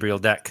on Gabriel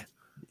Deck.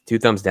 2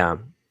 thumbs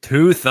down.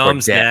 2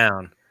 thumbs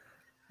down.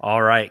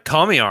 All right,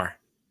 Kamiar.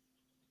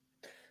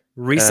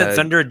 Recent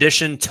Thunder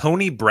addition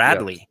Tony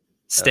Bradley,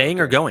 staying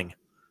or going?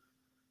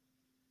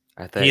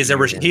 I thought he's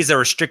a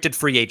restricted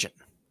free agent.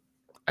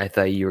 I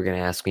thought you were going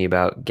to ask me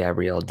about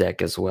Gabriel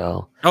Deck as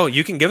well. Oh,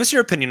 you can give us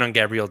your opinion on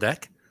Gabriel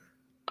Deck.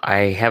 I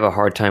have a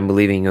hard time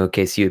believing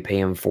OKC would pay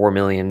him $4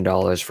 million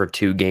for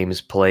 2 games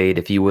played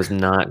if he was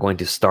not going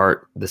to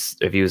start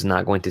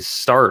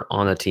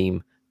on the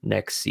team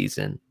next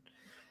season.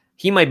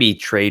 He might be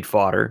trade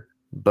fodder,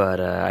 but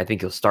I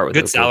think he'll start with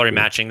good OKC. Salary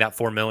matching that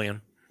 $4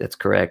 million. That's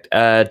correct.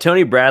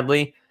 Tony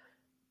Bradley,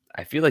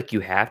 I feel like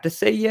you have to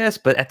say yes,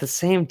 but at the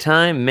same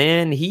time,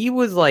 man, he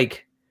was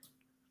like,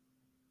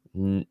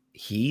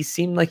 he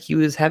seemed like he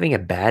was having a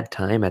bad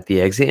time at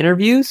the exit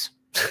interviews.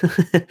 So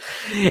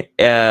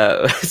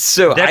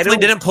definitely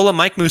didn't pull a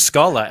Mike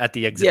Muscala at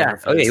the exit. Yeah,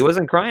 okay, he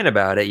wasn't crying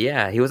about it.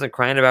 Yeah, he wasn't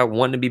crying about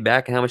wanting to be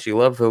back and how much he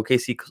loved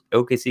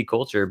OKC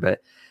culture.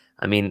 But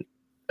I mean,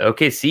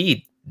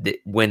 OKC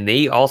when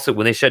they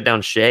shut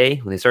down Shai,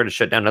 when they started to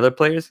shut down other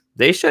players,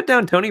 they shut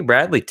down Tony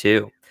Bradley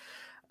too.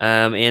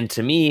 And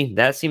to me,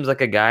 that seems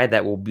like a guy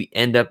that will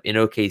end up in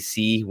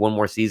OKC one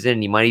more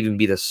season. He might even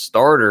be the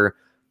starter,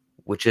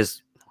 which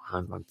is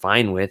I'm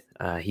fine with.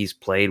 He's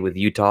played with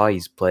Utah.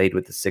 He's played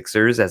with the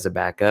Sixers as a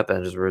backup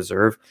and as a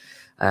reserve.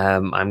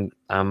 I'm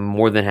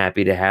more than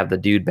happy to have the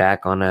dude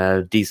back on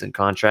a decent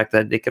contract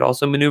that they could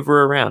also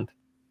maneuver around.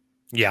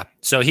 Yeah.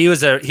 So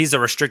he's a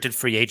restricted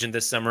free agent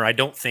this summer. I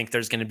don't think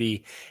there's going to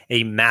be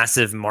a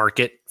massive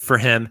market for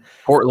him.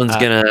 Portland's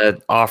going to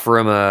offer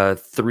him a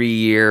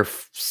 3-year,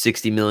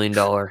 $60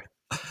 million.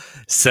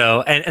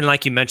 So, and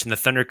like you mentioned, the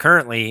Thunder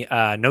currently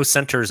no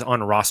centers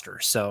on roster.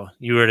 So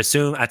you would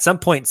assume at some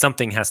point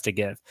something has to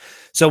give.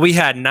 So we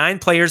had 9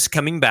 players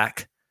coming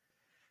back.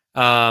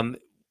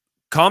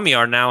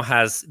 Kamiar now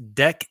has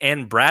Deck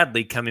and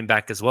Bradley coming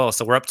back as well.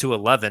 So we're up to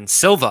 11.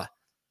 Silva,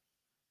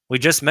 we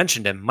just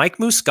mentioned him. Mike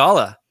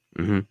Muscala.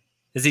 Mm-hmm.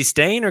 Is he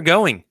staying or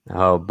going?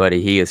 Oh,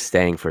 buddy, he is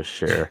staying for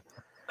sure.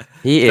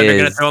 He They're going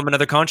to is. throw him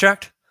another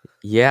contract?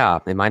 Yeah,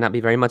 it might not be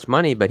very much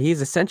money, but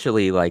he's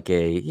essentially like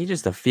he's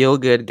just a feel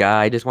good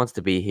guy. He just wants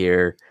to be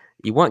here.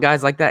 You want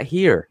guys like that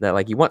here. That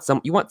like you want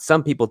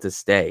some people to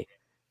stay.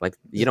 Like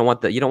you don't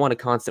want a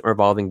constant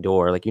revolving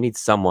door. Like you need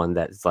someone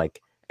that's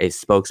like a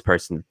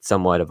spokesperson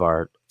somewhat of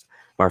our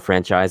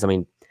franchise. I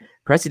mean,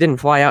 Presti didn't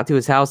fly out to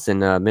his house in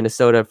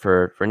Minnesota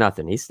for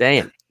nothing. He's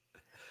staying.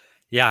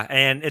 Yeah,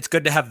 and it's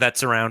good to have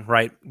vets around,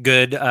 right?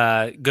 Good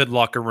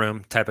locker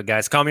room type of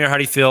guys. Kamiar, how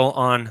do you feel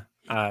on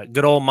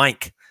good old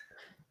Mike?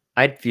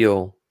 I'd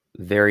feel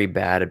very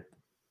bad.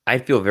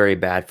 I'd feel very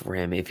bad for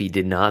him if he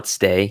did not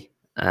stay,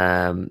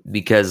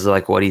 because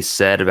like what he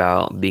said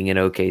about being in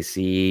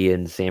OKC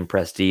and Sam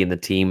Presti and the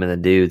team and the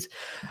dudes,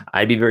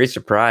 I'd be very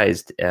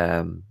surprised.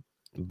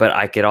 But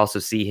I could also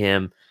see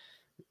him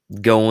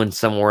going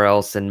somewhere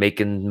else and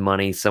making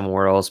money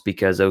somewhere else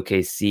because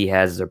OKC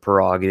has the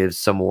prerogatives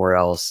somewhere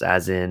else,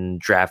 as in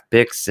draft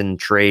picks and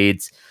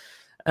trades.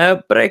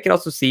 But I could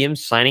also see him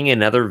signing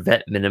another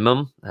vet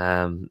minimum.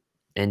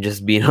 And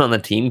just being on the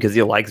team because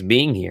he likes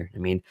being here. I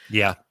mean,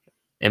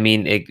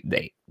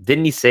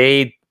 didn't he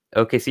say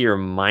OKC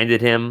reminded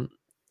him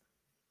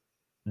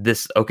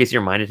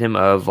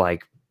of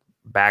like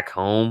back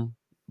home,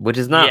 which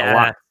is not a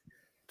lot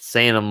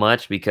saying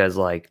much because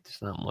like there's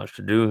not much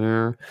to do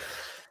here.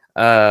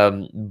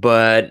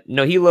 But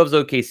no, he loves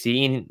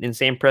OKC and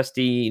Sam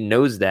Presti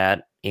knows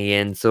that.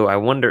 And so I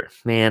wonder,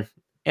 man,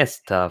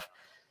 it's tough,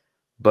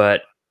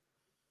 but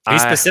he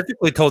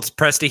specifically told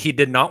Presti he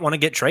did not want to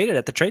get traded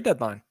at the trade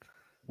deadline.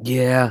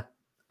 Yeah.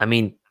 I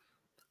mean,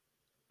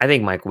 I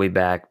think Mike will be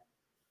back.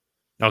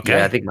 Okay.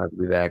 Yeah, I think Mike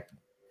will be back.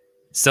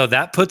 So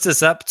that puts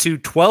us up to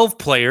 12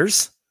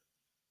 players.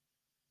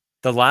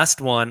 The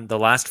last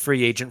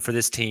free agent for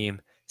this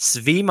team,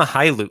 Svi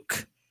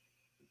Mihailuk,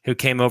 who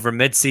came over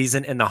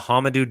midseason in the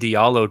Hamidou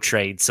Diallo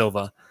trade,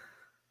 Silva.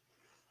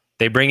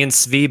 They bring in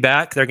Svi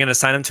back. They're going to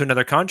sign him to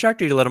another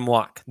contract, or you let him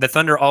walk? The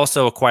Thunder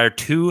also acquired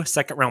 2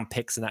 second-round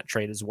picks in that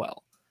trade as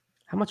well.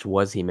 How much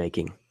was he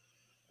making?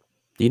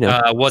 Do you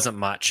know? It wasn't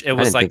much. It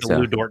was like the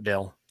Lou Dort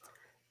deal.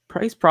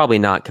 He's probably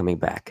not coming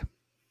back.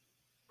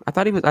 I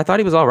thought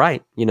he was all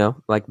right. You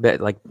know, like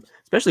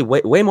especially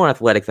way more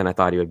athletic than I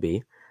thought he would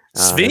be.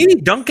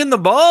 Svi dunking the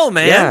ball,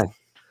 man. Yeah,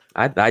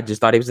 I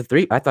just thought he was a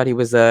 3. I thought he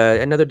was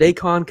another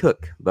Daquan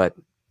Cook, but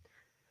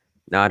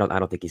no, I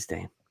don't think he's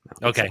staying.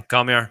 Okay,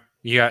 Kamiar.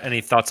 You got any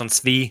thoughts on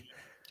Svi?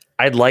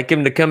 I'd like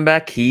him to come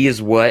back. He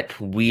is what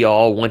we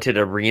all wanted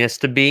Arenas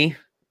to be.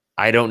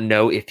 I don't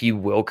know if he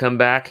will come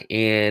back.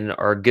 And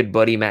our good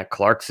buddy Matt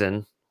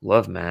Clarkson,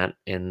 love Matt,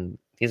 and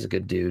he's a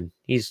good dude.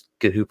 He's a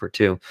good hooper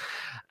too.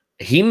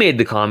 He made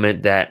the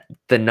comment that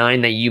the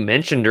 9 that you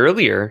mentioned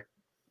earlier,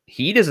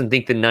 he doesn't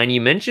think the 9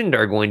 you mentioned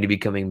are going to be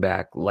coming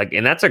back. Like,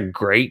 and that's a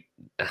great.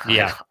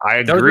 Yeah, I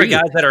agree. Those are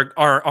guys that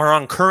are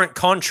on current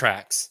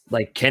contracts,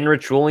 like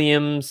Kenrich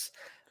Williams.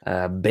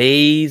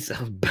 Bays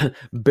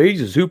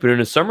is hooping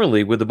in a summer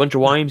league with a bunch of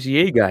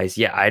YMCA guys.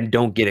 Yeah, I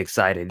don't get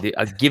excited.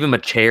 I'll give him a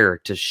chair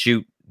to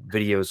shoot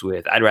videos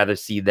with. I'd rather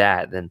see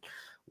that than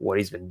what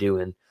he's been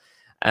doing.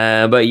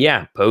 But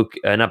yeah,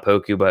 not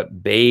Poku,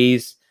 but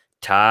Bays,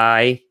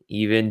 Ty,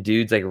 even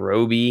dudes like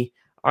Roby.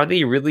 Are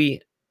they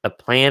really a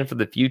plan for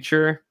the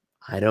future?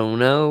 I don't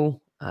know.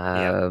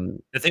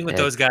 The thing with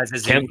those guys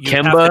is you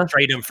Kemba, have to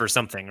trade them for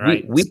something,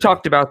 right? We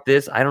talked about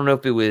this. I don't know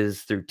if it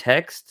was through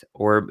text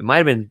or it might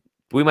have been.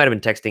 We might have been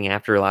texting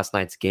after last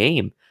night's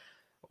game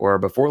or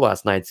before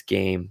last night's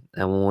game.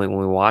 And when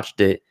we watched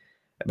it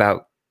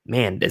about,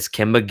 man, does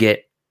Kemba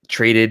get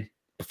traded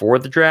before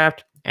the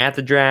draft, at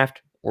the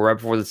draft, or right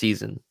before the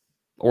season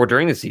or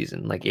during the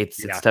season? Like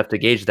it's tough to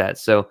gauge that.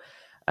 So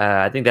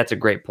I think that's a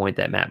great point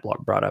that Matt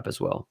brought up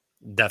as well.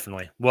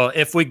 Definitely. Well,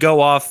 if we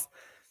go off,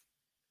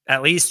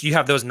 at least you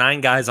have those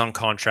 9 guys on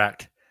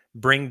contract.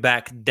 Bring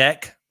back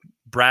Deck,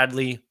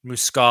 Bradley,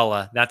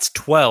 Muscala. That's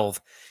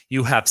 12.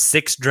 You have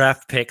 6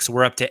 draft picks.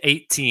 We're up to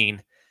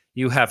 18.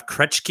 You have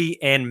Krejci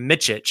and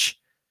Micic.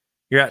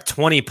 You're at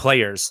 20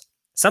 players.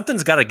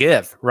 Something's got to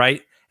give,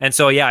 right? And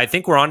so, yeah, I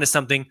think we're on to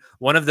something.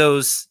 One of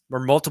those or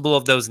multiple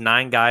of those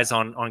 9 guys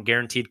on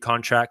guaranteed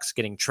contracts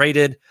getting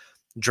traded,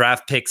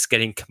 draft picks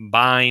getting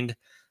combined.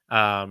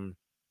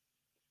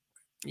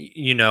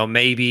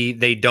 Maybe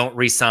they don't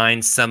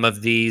re-sign some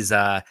of these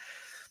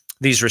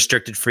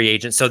restricted free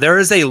agents. So there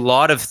is a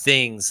lot of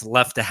things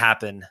left to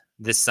happen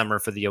this summer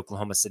for the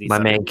Oklahoma City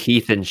Thunder. My man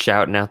Keithan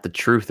shouting out the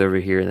truth over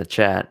here in the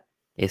chat.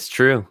 It's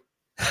true.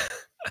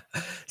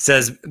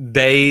 Says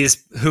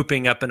Bay's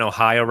hooping up in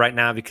Ohio right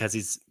now because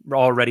he's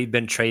already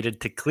been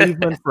traded to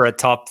Cleveland for a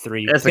top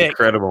 3 That's pick.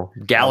 Incredible.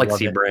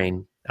 Galaxy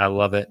brain. I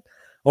love it.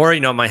 Or,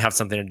 it might have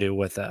something to do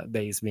with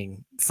Bay's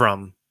being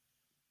from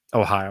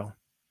Ohio.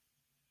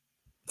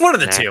 One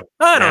of the two.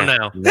 I don't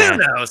know. Who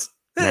knows?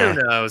 Who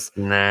knows?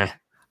 Nah.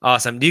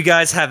 Awesome. Do you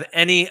guys have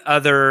any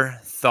other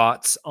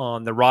thoughts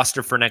on the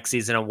roster for next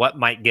season and what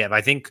might give?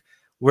 I think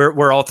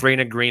we're all 3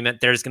 in agreement.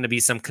 There's going to be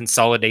some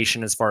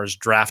consolidation as far as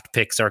draft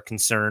picks are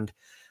concerned.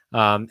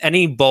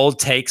 Any bold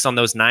takes on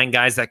those 9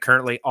 guys that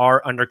currently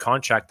are under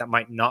contract that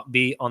might not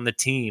be on the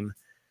team?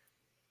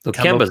 So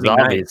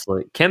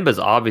Kemba's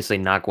obviously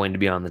not going to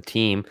be on the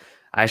team.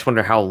 I just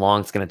wonder how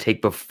long it's going to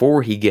take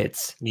before he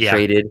gets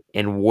traded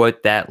and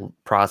what that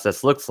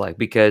process looks like,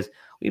 because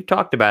we've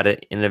talked about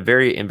it in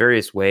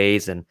various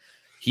ways, and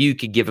who you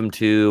could give him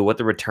to, what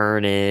the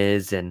return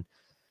is, and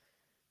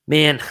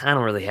man, I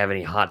don't really have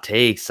any hot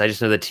takes. I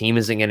just know the team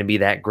isn't going to be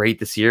that great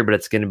this year, but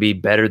it's going to be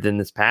better than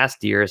this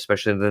past year,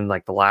 especially than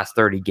like the last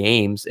 30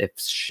 games. If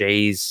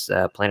Shea's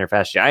plantar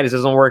fasciitis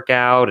doesn't work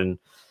out and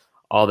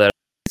all that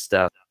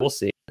stuff, we'll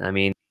see. I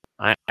mean,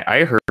 I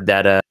heard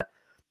that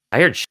I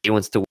heard Shea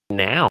wants to win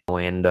now,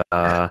 and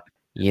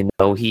he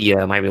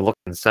might be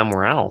looking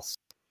somewhere else.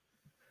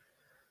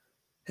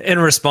 In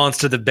response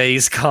to the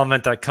Bays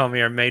comment that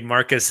Kamiar made,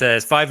 Marcus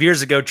says, 5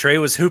 years ago, Trey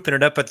was hooping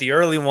it up at the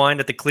early wind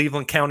at the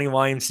Cleveland County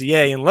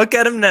YMCA, and look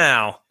at him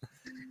now.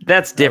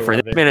 That's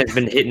different. This man has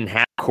been hitting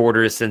half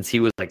quarters since he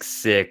was like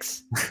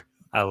 6.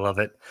 I love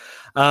it.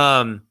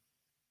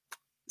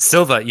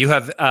 Silva, you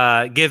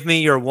have give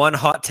me your one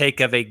hot take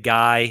of a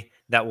guy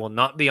that will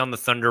not be on the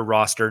Thunder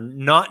roster,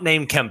 not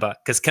named Kemba,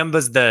 because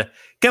Kemba's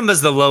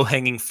the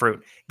low-hanging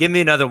fruit. Give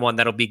me another one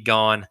that'll be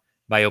gone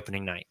by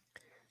opening night.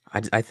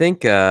 I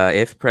think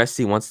if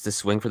Presti wants to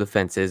swing for the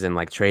fences and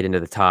like trade into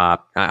the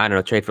top, I don't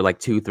know, trade for like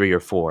 2, 3, or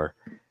 4.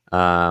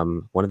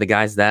 One of the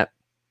guys that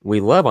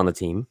we love on the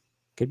team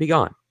could be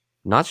gone.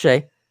 Not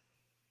Shea.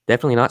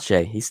 Definitely not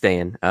Shea. He's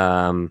staying.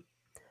 I'm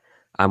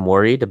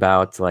worried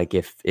about like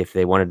if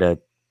they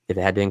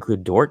had to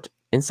include Dort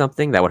in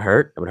something, that would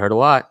hurt. It would hurt a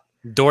lot.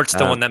 Dort's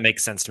the one that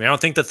makes sense to me. I don't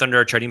think the Thunder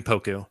are trading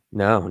Poku.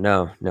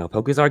 No.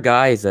 Poku's our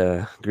guy. He's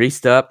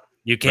greased up.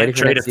 You can't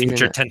trade a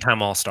future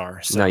 10-time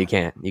All-Star. So. No, you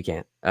can't.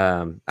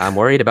 I'm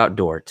worried about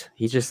Dort.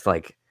 He's just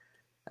like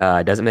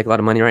doesn't make a lot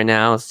of money right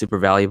now. Super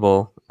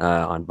valuable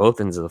on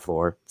both ends of the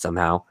floor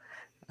somehow.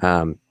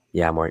 I'm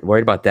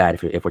worried about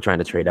that if we're trying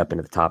to trade up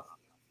into the top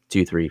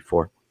 2, 3,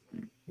 4.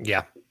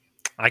 Yeah,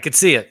 I could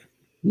see it.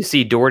 You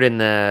see Dort in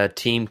the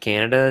Team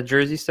Canada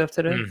jersey stuff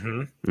today?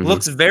 Mm-hmm.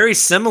 Looks very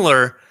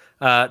similar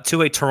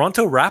to a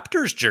Toronto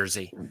Raptors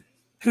jersey.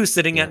 Who's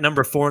sitting at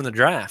number 4 in the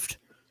draft?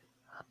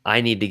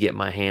 I need to get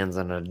my hands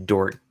on a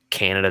Dort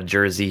Canada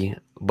jersey,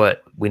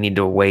 but we need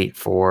to wait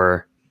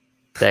for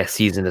that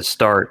season to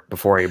start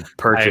before I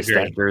purchase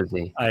that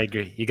jersey. I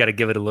agree. You got to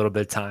give it a little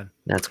bit of time.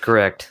 That's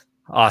correct.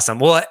 Awesome.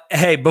 Well,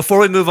 hey, before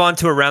we move on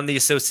to Around the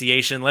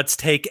Association, let's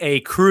take a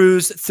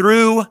cruise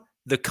through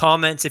the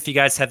comments. If you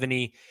guys have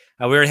any,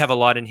 we already have a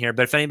lot in here,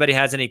 but if anybody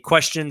has any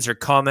questions or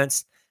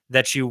comments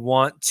that you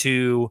want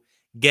to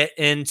get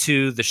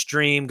into the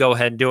stream, go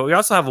ahead and do it. We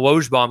also have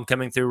Wojbomb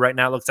coming through right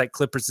now. It looks like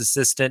Clippers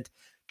assistant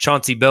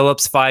Chauncey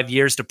Billups, 5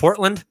 years to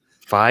Portland.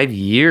 5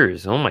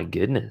 years. Oh, my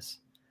goodness.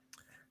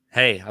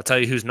 Hey, I'll tell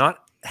you who's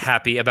not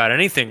happy about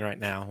anything right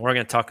now. We're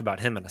going to talk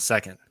about him in a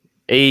second.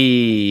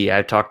 Hey,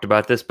 I've talked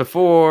about this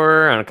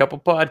before on a couple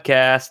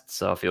podcasts,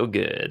 so I feel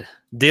good.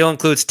 Deal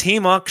includes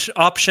team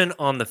option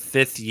on the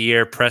 5th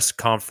year press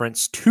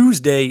conference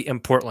Tuesday in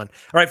Portland.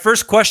 All right,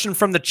 first question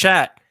from the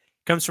chat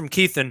comes from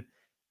Keithan.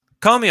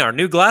 Kamiar,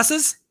 new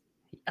glasses?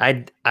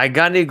 I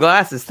got new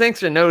glasses. Thanks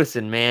for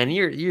noticing, man.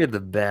 You're the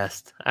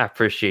best. I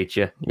appreciate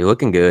you. You're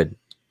looking good.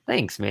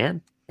 Thanks,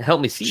 man.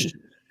 Help me see.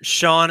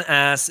 Sean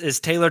asks, is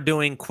Taylor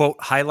doing, quote,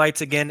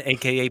 highlights again,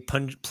 a.k.a.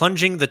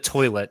 plunging the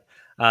toilet?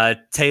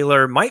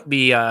 Taylor might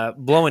be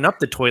blowing up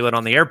the toilet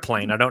on the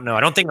airplane. I don't know. I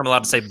don't think I'm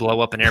allowed to say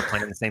blow up an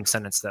airplane in the same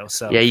sentence, though.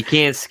 So yeah, you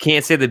can't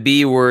say the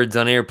B words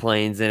on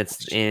airplanes, and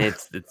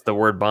it's the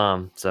word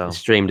bomb. So the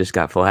stream just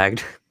got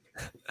flagged.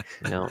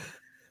 No.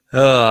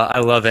 I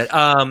love it.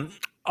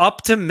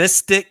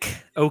 Optimistic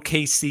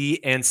OKC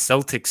and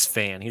Celtics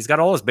fan. He's got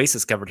all his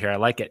bases covered here. I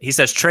like it. He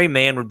says Trey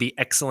Mann would be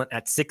excellent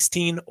at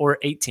 16 or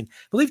 18. I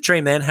believe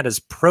Trey Mann had his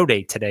pro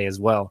day today as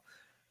well.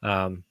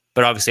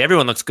 But obviously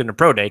everyone looks good in a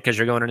pro day because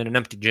you're going in an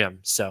empty gym.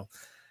 So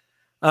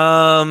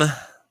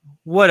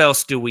what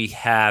else do we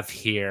have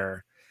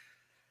here?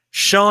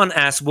 Sean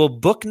asks, will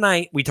Book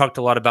Night, we talked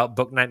a lot about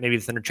Book Night, maybe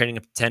the Thunder trading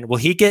up to 10. Will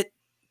he get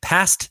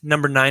past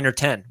number 9 or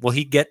 10? Will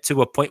he get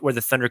to a point where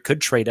the Thunder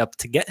could trade up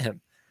to get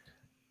him?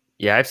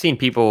 Yeah, I've seen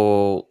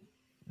people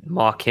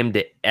mock him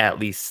to at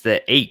least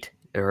the 8.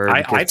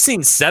 I've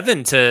seen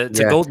 7 to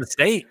Golden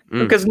State.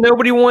 Because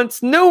nobody wants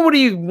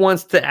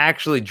to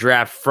actually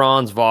draft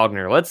Franz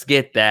Wagner. Let's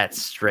get that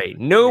straight.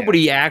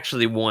 Nobody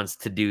actually wants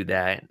to do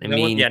that. No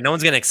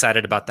one's getting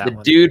excited about that.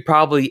 The dude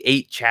probably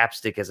ate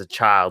chapstick as a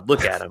child.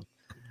 Look at him.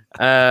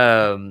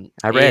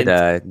 I read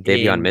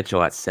Davion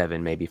Mitchell at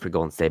 7 maybe for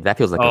Golden State. That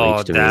feels like a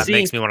reach to me. That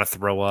makes me want to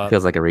throw up.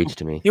 Feels like a reach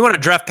to me. You want to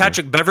draft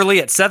Patrick Beverly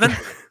at 7?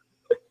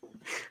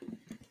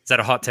 Is that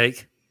a hot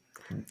take?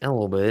 A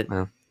little bit.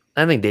 Well,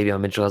 I think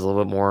Davion Mitchell has a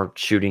little bit more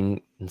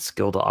shooting and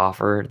skill to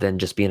offer than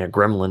just being a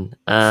gremlin.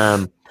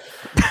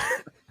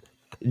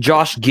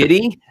 Josh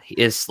Giddey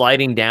is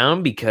sliding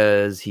down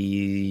because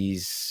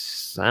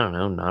he's, I don't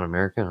know, not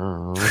American. I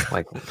don't know.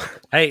 Like,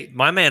 hey,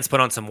 my man's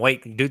put on some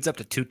weight. Dude's up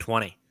to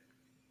 220.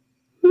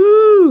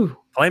 Woo!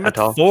 Play him at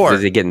 4.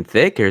 Is he getting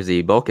thick or is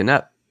he bulking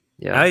up?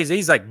 Yeah, no,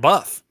 he's like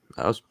buff.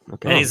 That was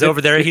okay. And he's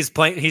over there. He's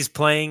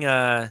playing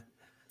The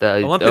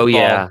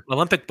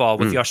Olympic ball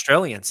with Mm. the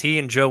Australians. He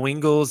and Joe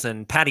Ingles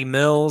and Patty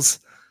Mills.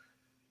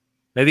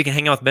 Maybe he can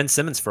hang out with Ben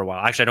Simmons for a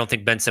while. Actually, I don't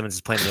think Ben Simmons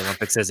is playing in the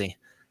Olympics, is he?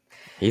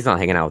 He's not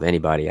hanging out with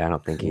anybody. I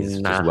don't think he's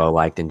Nah. just well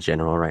liked in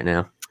general right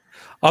now.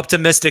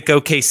 Optimistic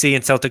OKC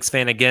and Celtics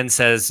fan again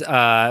says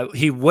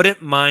he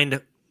wouldn't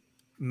mind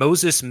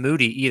Moses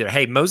Moody either.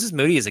 Hey, Moses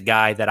Moody is a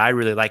guy that I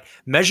really like.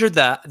 Measured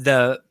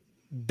the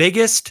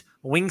biggest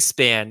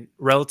wingspan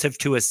relative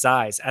to his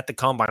size at the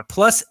combine,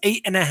 plus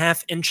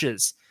 8.5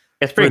 inches.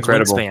 It's pretty for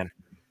his incredible. wingspan.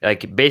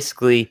 Like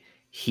basically,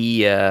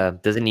 he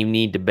doesn't even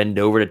need to bend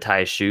over to tie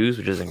his shoes,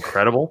 which is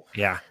incredible.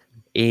 Yeah.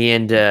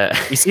 And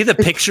You see the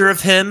picture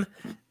of him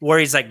where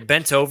he's like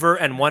bent over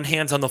and one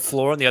hand's on the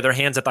floor and the other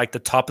hand's at like the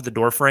top of the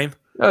door frame.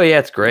 oh yeah,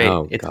 it's great.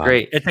 Oh, it's God.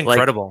 great. It's Like,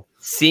 incredible.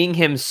 seeing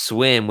him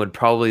swim would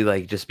probably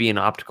like just be an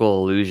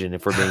optical illusion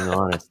if we're being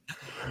honest.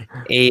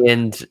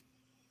 And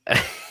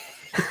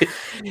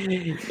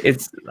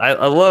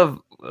I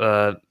love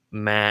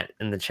Matt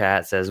in the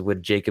chat says,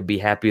 would Jacob be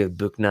happy with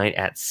book night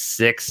at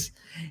 6?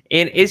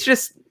 And it's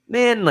just,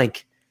 man,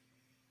 like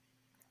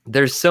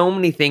there's so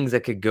many things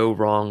that could go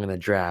wrong in the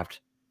draft,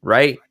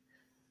 right?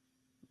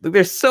 Like,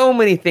 there's so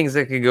many things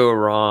that could go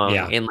wrong.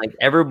 Yeah. And like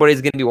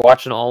everybody's gonna be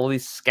watching all of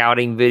these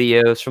scouting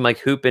videos from like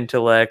Hoop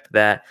Intellect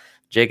that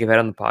Jacob had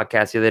on the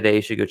podcast the other day.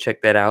 You should go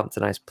check that out. It's a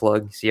nice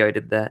plug. See how I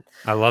did that?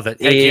 I love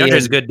it. Hey, Keandre's a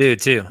And- good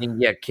dude too.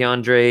 And yeah,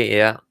 Keandre,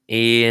 yeah.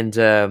 And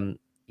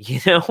you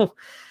know,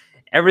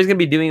 everybody's gonna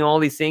be doing all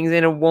these things,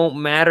 and it won't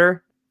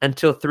matter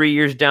until 3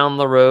 years down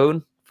the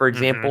road. For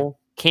example,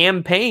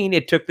 campaign,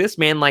 it took this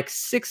man like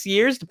 6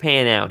 years to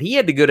pan out. He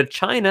had to go to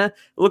China.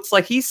 It looks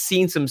like he's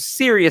seen some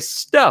serious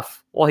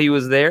stuff while he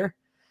was there.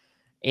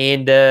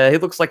 And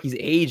it looks like he's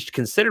aged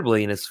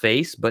considerably in his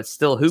face, but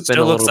still hooping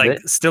a little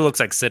bit. Still looks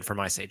like Sid from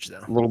Ice Age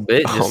though. A little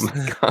bit. Oh just-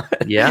 my God.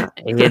 yeah.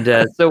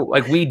 And so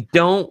like we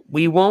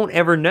won't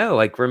ever know.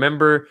 Like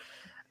remember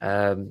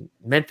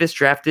Memphis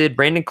drafted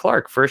Brandon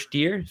Clark first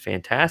year,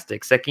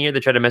 fantastic. Second year they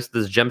tried to mess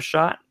with his jump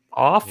shot,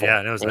 awful.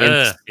 Yeah, it was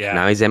And- yeah.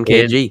 Now he's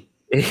MKG.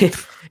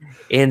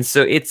 and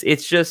so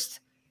it's just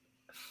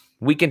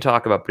we can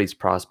talk about these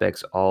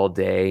prospects all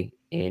day,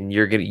 and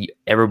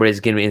everybody's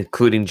gonna be,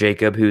 including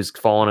Jacob, who's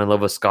fallen in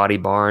love with Scotty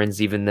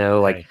Barnes, even though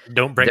like Hey,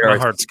 don't break there my are-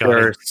 heart, there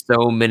Scotty. are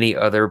so many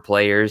other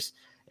players,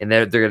 and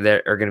they're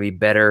going to be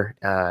better.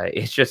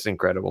 It's just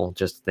incredible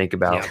just to think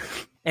about.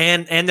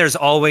 Yeah. And there's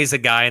always a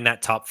guy in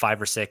that top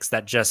 5 or 6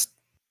 that just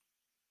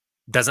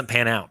doesn't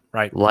pan out,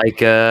 right?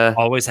 Like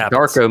Always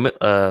happens. Darko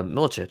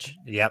Milicic.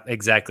 Yep,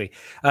 exactly.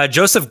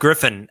 Joseph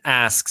Griffin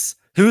asks,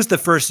 who's the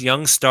first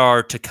young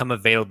star to come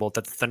available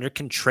that the Thunder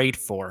can trade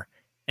for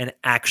and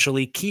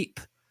actually keep?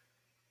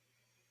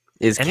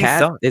 Is Any Cat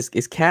thought? is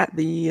Cat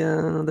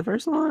the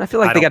first one? I feel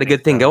like I they don't got a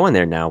good think thing so. going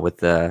there now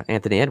with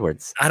Anthony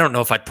Edwards. I don't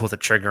know if I'd pull the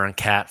trigger on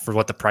Cat for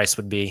what the price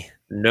would be.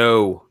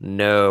 No,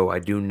 I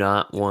do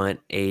not want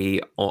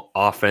a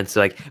offense.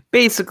 Like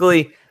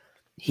basically,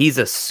 he's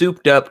a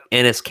souped up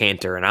Enes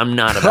Kanter, and I'm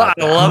not about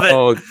I that. love it.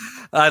 Oh,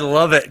 I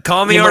love it.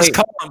 Call me You Ars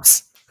might-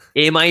 Comps.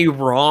 Am I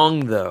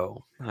wrong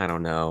though? I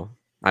don't know.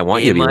 I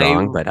want you to be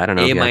wrong, but I don't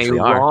know if Am you I actually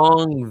are.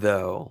 wrong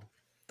though?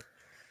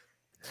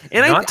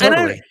 And Not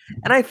totally.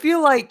 I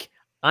feel like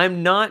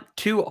I'm not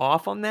too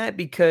off on that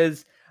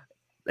because,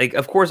 like,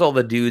 of course, all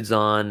the dudes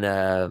on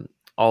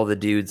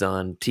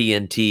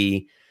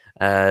TNT,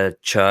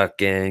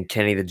 Chuck and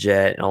Kenny the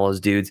Jet and all those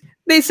dudes,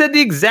 they said the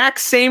exact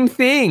same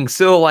thing.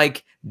 So,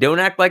 like, don't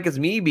act like it's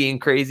me being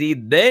crazy.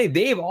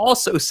 They've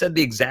also said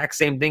the exact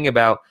same thing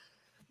about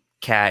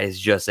Cat is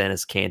just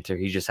Enes Kanter.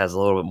 He just has a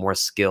little bit more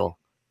skill,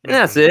 and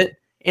that's it.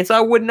 And so I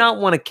would not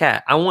want a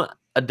Cat. I want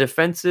a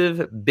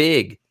defensive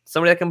big,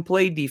 somebody that can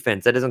play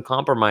defense that doesn't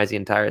compromise the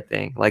entire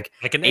thing. Like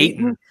Like an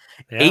Ayton,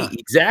 Yeah.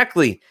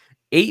 exactly.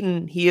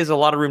 Ayton, he has a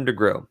lot of room to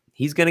grow.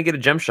 He's going to get a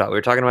jump shot. We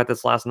were talking about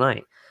this last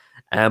night.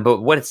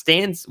 But what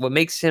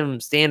makes him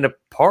stand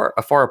far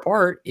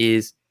apart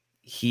is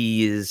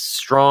he is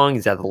strong,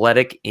 he's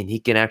athletic, and he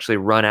can actually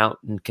run out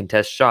and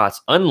contest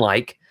shots.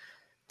 Unlike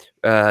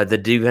the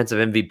defensive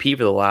MVP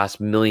for the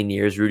last million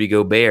years, Rudy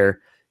Gobert,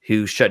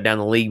 who shut down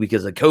the league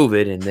because of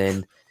COVID, and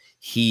then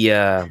he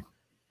Can't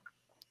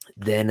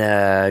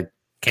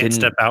couldn't-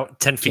 step out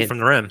 10 feet can't- from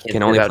the rim.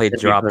 Can only about play 50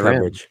 drop from the rim.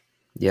 coverage.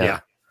 Yeah. Yeah.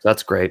 So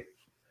that's great.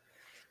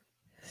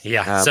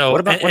 Yeah. So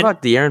what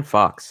about De'Aaron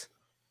Fox?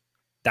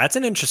 that's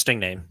an interesting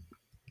name.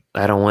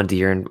 I don't want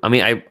De'Aaron. I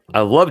mean, I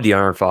love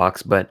De'Aaron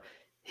Fox, but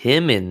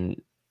him and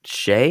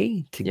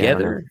Shea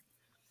together.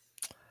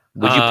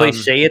 Would you play Um,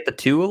 Shea at the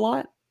 2 a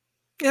lot?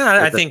 Yeah,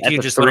 I At the- think at you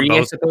the just 3, I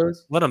let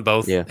suppose. them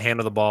both Yeah.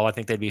 handle the ball. I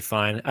think they'd be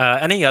fine.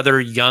 Any other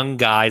young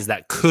guys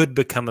that could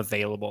become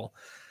available?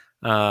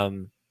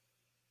 Nothing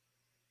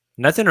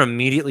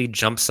immediately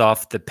jumps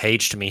off the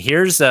page to me.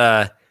 Here's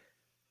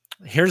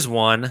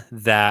one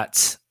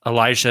that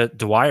Elijah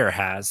Dwyer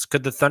has.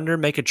 Could the Thunder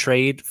make a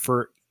trade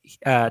for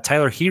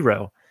Tyler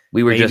Hero?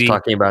 We were just maybe-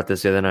 talking about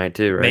this the other night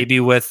too, right? Maybe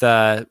with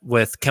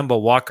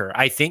Kemba Walker.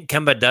 I think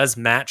Kemba does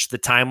match the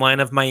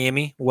timeline of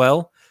Miami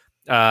well.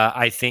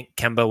 I think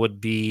Kemba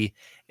would be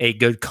a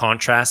good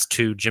contrast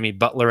to Jimmy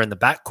Butler in the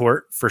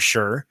backcourt for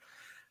sure.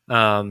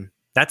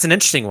 That's an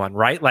interesting one,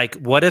 right? Like,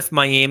 what if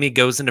Miami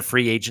goes into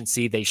free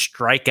agency? They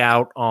strike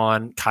out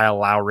on Kyle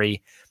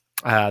Lowry.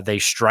 They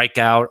strike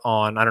out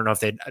on, I don't know if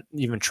they'd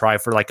even try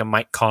for like a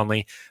Mike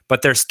Conley,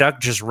 but they're stuck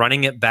just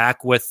running it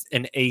back with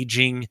an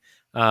aging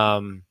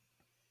Goran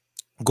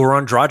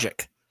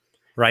Dragic,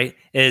 right?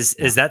 Is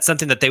that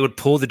something that they would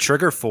pull the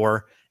trigger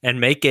for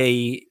and make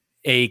a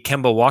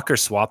Kemba Walker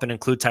swap and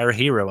include Tyler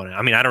Hero in it?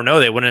 I mean, I don't know.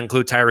 They wouldn't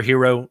include Tyler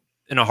Hero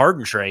in a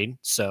Harden trade.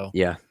 So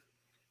yeah.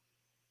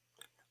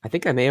 I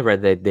think I may have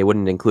read that they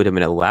wouldn't include him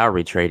in a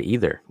Lowry trade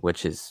either,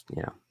 which is,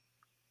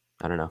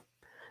 I don't know.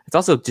 It's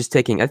also just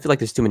I feel like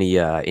there's too many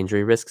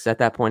injury risks at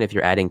that point if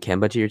you're adding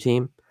Kemba to your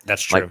team.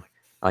 That's true.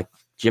 Like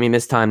Jimmy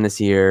missed time this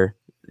year.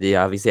 They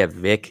obviously have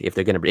Vic if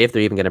they're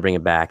even gonna bring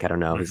him back. I don't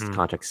know. His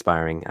contract's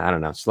expiring. I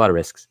don't know. It's a lot of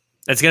risks.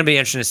 It's gonna be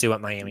interesting to see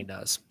what Miami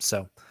does.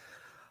 So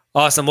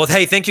awesome. Well,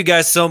 hey, thank you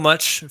guys so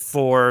much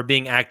for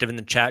being active in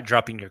the chat,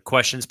 dropping your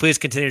questions. Please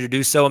continue to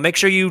do so, and make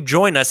sure you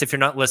join us if you're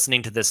not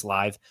listening to this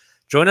live.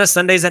 Join us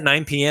Sundays at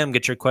 9 p.m.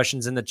 Get your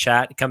questions in the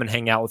chat. Come and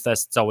hang out with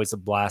us. It's always a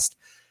blast.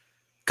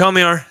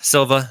 Kamiar,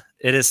 Silva,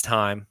 it is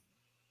time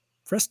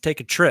for us to take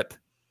a trip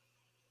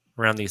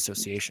around the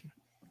association.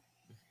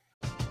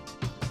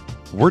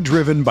 We're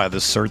driven by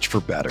the search for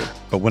better.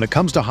 But when it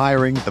comes to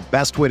hiring, the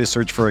best way to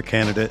search for a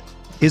candidate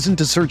isn't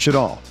to search at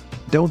all.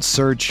 Don't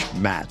search,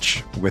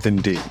 match with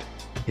Indeed.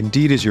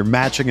 Indeed is your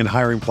matching and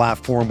hiring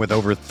platform with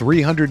over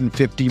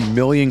 350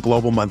 million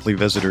global monthly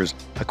visitors,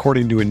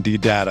 according to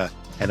Indeed data,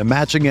 and a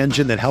matching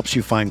engine that helps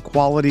you find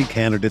quality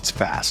candidates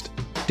fast.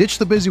 Ditch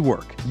the busy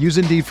work. Use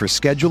Indeed for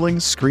scheduling,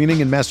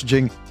 screening, and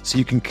messaging so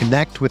you can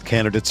connect with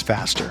candidates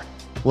faster.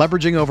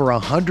 Leveraging over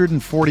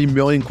 140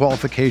 million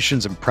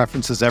qualifications and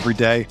preferences every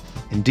day,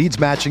 Indeed's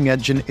matching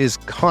engine is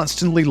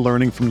constantly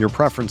learning from your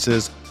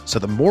preferences, so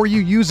the more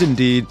you use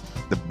Indeed,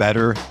 the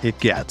better it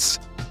gets.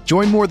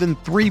 Join more than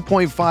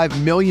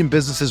 3.5 million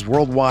businesses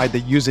worldwide that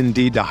use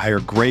Indeed to hire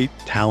great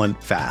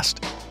talent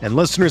fast. And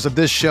listeners of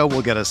this show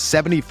will get a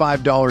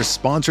 $75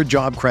 sponsored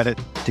job credit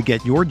to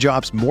get your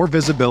jobs more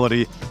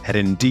visibility at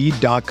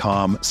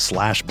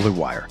Indeed.com/Blue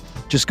Wire.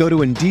 Just go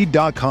to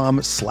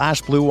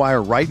Indeed.com/Blue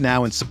Wire right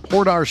now and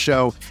support our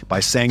show by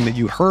saying that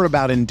you heard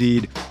about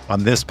Indeed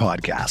on this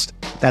podcast.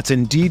 That's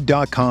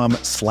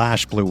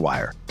Indeed.com/Blue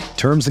Wire.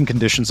 Terms and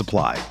conditions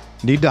apply.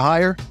 Need to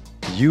hire?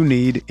 You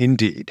need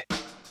Indeed.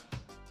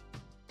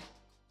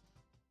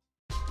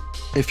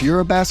 If you're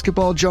a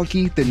basketball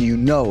junkie, then you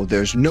know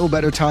there's no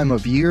better time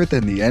of year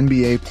than the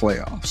NBA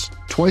playoffs.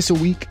 Twice a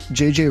week,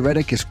 JJ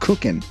Redick is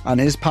cooking on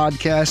his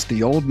podcast,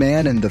 The Old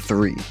Man and the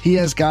Three. He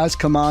has guys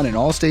come on in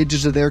all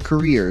stages of their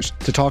careers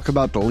to talk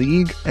about the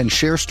league and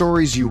share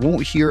stories you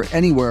won't hear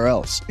anywhere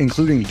else,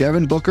 including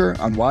Devin Booker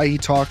on why he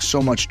talks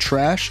so much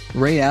trash,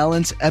 Ray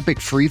Allen's epic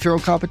free throw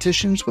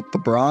competitions with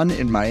LeBron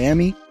in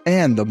Miami,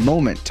 and the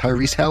moment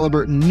Tyrese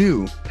Halliburton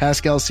knew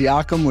Pascal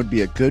Siakam would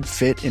be a good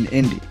fit in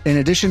Indy. In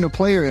addition to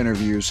player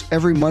interviews,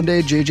 every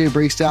Monday JJ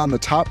breaks down the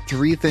top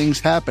 3 things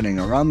happening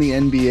around the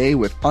NBA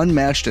with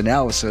unmatched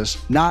analysis,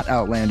 not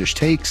outlandish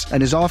takes,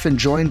 and is often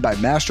joined by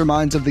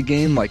masterminds of the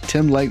game like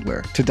Tim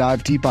Legler to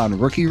dive deep on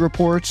rookie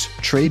reports,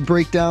 trade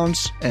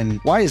breakdowns, and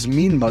why is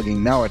mean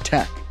mugging now a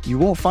tech? You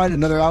won't find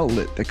another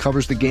outlet that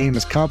covers the game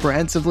as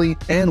comprehensively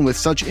and with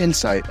such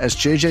insight as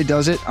JJ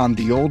does it on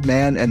The Old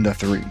Man and the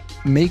Three.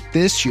 Make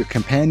this your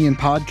companion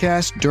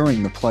podcast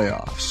during the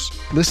playoffs.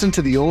 Listen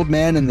to The Old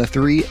Man and the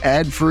Three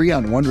ad-free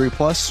on Wondery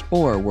Plus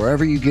or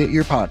wherever you get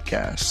your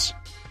podcasts.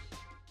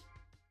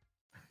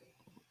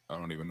 I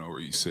don't even know where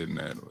you're sitting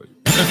at.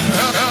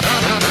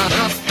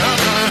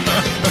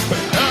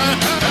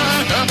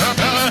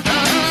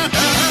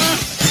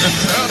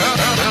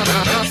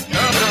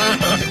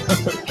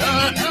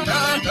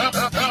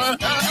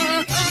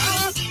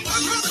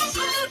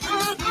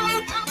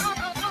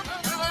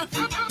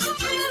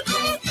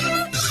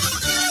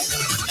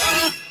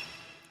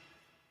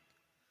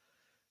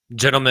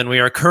 Gentlemen, we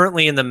are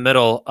currently in the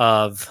middle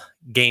of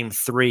Game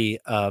 3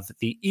 of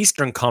the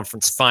Eastern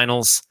Conference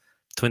Finals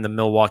between the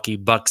Milwaukee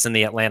Bucks and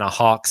the Atlanta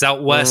Hawks.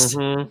 Out west,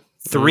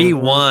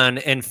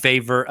 3-1 in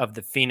favor of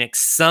the Phoenix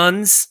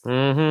Suns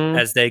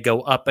as they go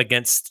up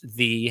against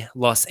the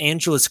Los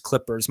Angeles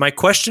Clippers. My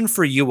question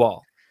for you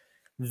all,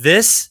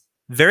 this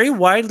very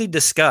widely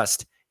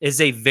discussed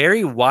is a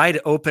very wide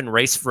open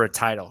race for a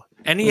title.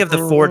 Any of the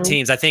 4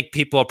 teams, I think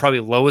people are probably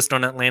lowest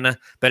on Atlanta,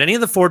 but any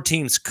of the 4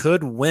 teams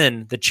could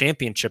win the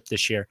championship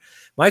this year.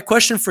 My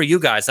question for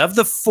you guys, of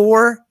the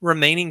 4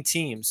 remaining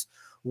teams,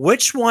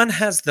 which one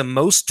has the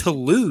most to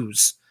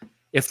lose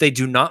if they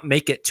do not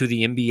make it to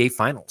the NBA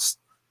Finals?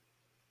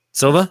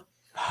 Silva?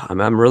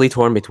 I'm really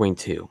torn between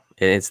 2.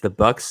 It's the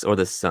Bucks or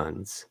the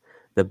Suns.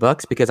 The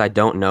Bucks because I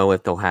don't know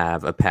if they'll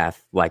have a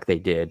path like they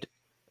did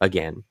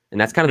again.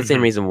 And that's kind of the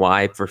same reason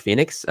why for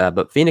Phoenix.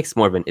 But Phoenix,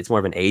 it's more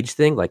of an age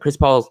thing. Like Chris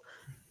Paul's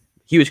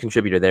huge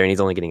contributor there, and he's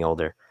only getting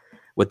older.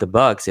 With the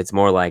Bucks, it's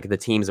more like the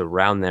teams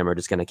around them are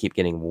just going to keep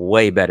getting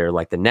way better.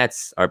 Like the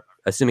Nets are,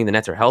 assuming the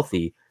Nets are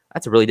healthy,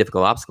 that's a really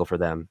difficult obstacle for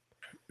them.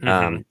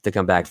 to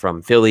come back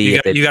from Philly.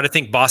 You got to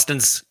think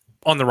Boston's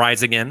on the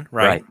rise again,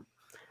 right?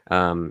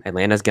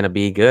 Atlanta's going to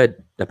be good,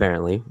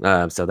 apparently.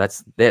 So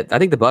that's it. I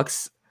think the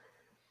Bucks,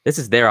 this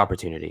is their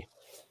opportunity.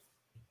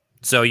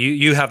 So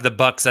you have the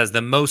Bucks as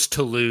the most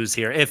to lose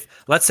here. If,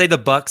 let's say, the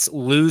Bucks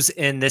lose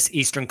in this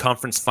Eastern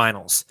Conference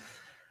Finals,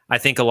 I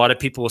think a lot of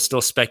people will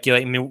still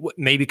speculate. I mean,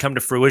 maybe come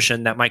to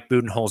fruition that Mike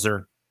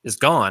Budenholzer is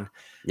gone.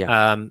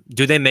 Yeah.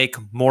 Do they make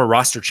more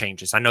roster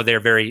changes? I know they're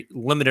very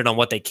limited on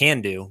what they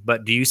can do,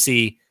 but do you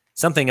see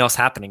something else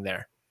happening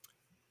there?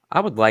 I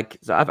would like.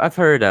 So I've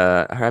heard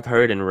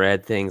and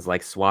read things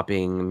like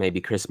swapping maybe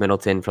Chris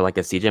Middleton for like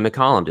a CJ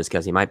McCollum, just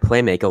because he might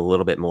play make a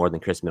little bit more than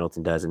Chris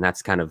Middleton does, and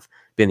that's kind of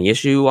been the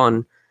issue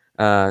on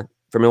for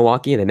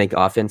Milwaukee. They make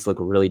offense look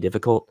really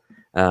difficult,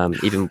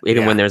 even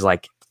when there's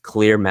like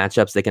clear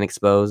matchups they can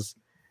expose.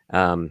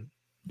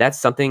 That's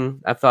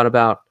something I've thought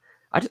about.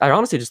 I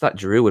honestly just thought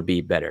Drew would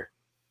be better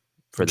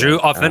for Drew.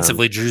 them.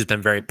 Offensively, Drew's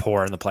been very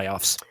poor in the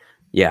playoffs.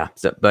 Yeah,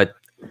 but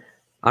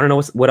I don't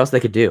know what else they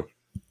could do.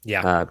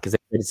 Yeah, because they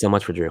traded so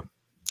much for Drew.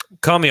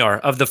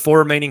 Kamiar, of the 4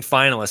 remaining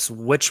finalists,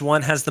 which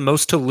one has the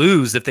most to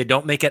lose if they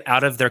don't make it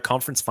out of their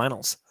conference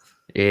finals?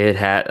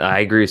 I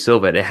agree with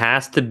Silva. It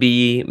has to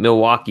be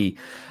Milwaukee.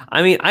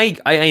 I mean, I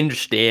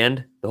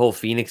understand the whole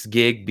Phoenix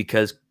gig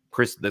because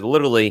Chris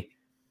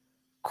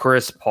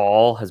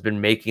Paul has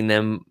been making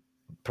them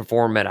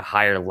perform at a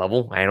higher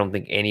level. I don't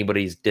think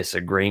anybody's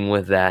disagreeing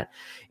with that.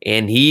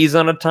 And he's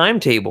on a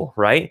timetable,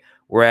 right?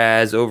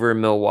 Whereas over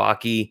in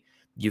Milwaukee,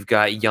 you've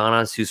got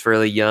Giannis, who's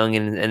fairly young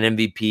and an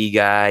MVP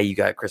guy. You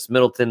got Chris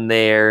Middleton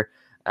there.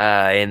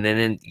 And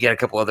then you got a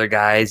couple other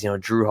guys,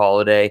 Drew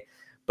Holiday.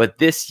 But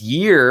this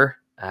year,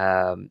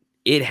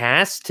 it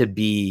has to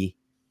be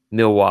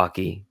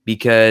Milwaukee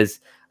because,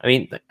 I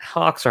mean, the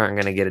Hawks aren't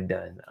going to get it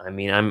done. I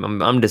mean,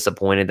 I'm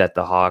disappointed that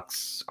the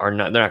Hawks they're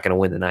not going to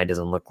win tonight,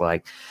 doesn't look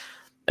like.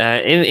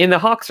 And the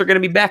Hawks are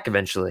going to be back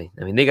eventually.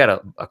 I mean, they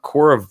got a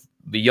core of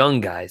the young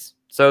guys,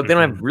 so they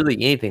don't have really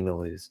anything to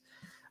lose.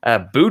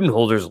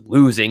 Budenholzer's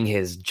losing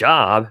his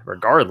job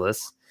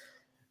regardless.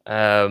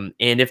 And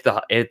if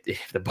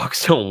the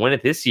Bucks don't win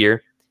it this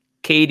year,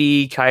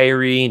 KD,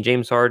 Kyrie, and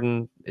James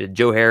Harden,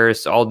 Joe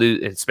Harris,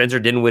 Spencer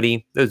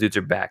Dinwiddie, those dudes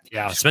are back.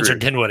 Yeah, Spencer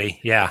Dinwiddie.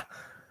 Yeah.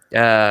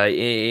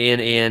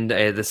 And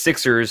the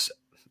Sixers,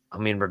 I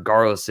mean,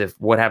 regardless if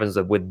what happens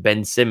with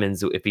Ben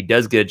Simmons, if he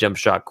does get a jump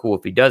shot, cool.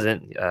 If he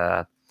doesn't,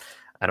 I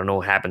don't know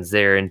what happens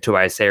there. And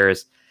Tobias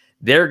Harris,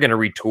 they're going to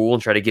retool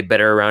and try to get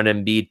better around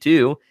Embiid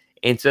too.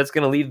 And so that's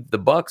going to leave the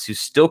Bucks, who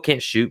still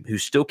can't shoot, who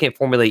still can't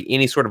formulate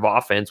any sort of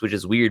offense, which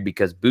is weird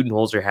because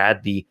Budenholzer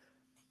had the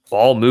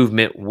ball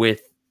movement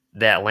with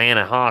the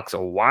Atlanta Hawks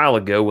a while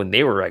ago when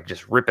they were like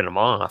just ripping them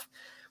off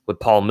with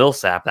Paul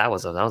Millsap. That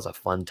was a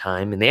fun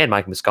time, and they had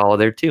Mike Muscala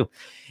there too.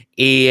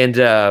 And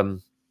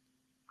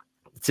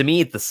to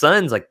me, the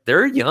Suns, like,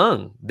 they're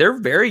young, they're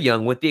very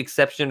young, with the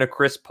exception of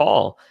Chris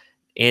Paul.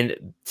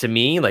 And to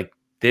me, like,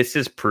 this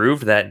has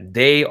proved that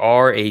they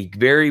are a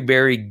very,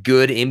 very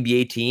good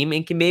NBA team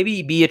and can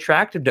maybe be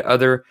attractive to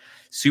other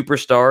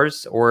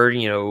superstars or,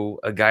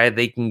 a guy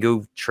they can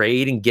go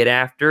trade and get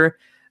after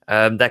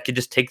that could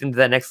just take them to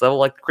that next level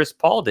like Chris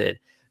Paul did.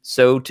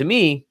 So to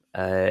me,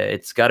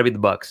 it's got to be the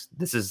Bucks.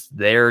 This is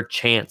their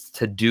chance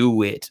to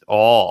do it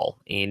all.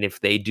 And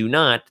if they do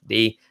not,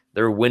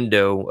 their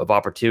window of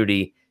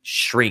opportunity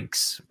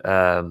shrinks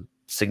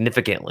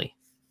significantly.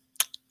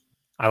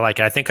 I like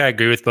it. I think I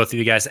agree with both of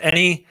you guys.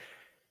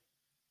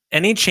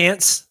 Any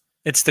chance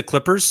it's the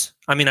Clippers?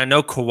 I mean, I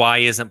know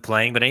Kawhi isn't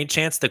playing, but any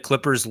chance the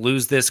Clippers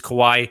lose this?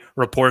 Kawhi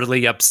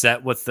reportedly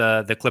upset with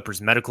the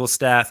Clippers medical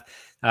staff.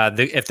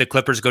 If the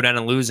Clippers go down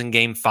and lose in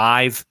Game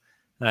 5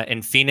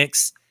 in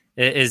Phoenix,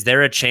 is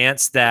there a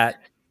chance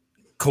that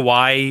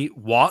Kawhi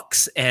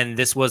walks and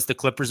this was the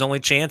Clippers' only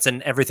chance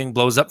and everything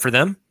blows up for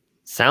them?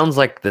 Sounds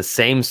like the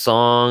same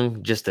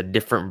song, just a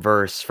different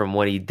verse from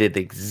what he did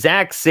the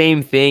exact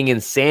same thing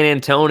in San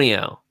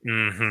Antonio.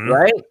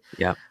 Right?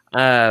 Yeah.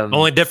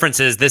 Only difference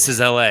is this is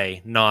LA,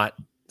 not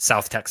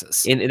South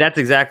Texas. And that's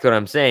exactly what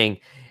I'm saying.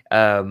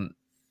 I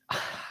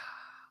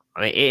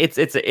mean, it's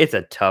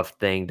a tough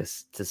thing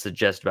to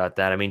suggest about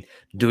that. I mean,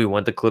 do we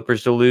want the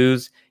Clippers to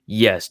lose?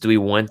 Yes. Do we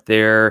want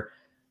their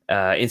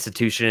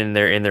institution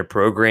in their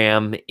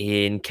program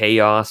in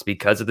chaos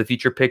because of the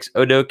future picks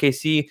owed to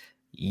OKC?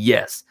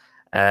 Yes.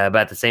 But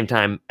at the same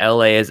time,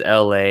 LA is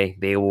LA.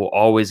 They will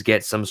always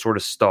get some sort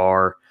of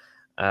star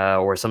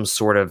or some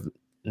sort of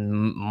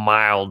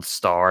mild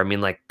star. I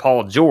mean, like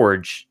Paul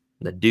George,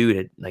 the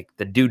dude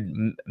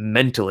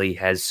mentally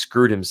has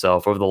screwed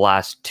himself over the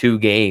last 2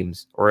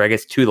 games, or I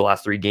guess 2 of the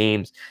last 3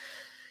 games.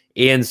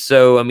 And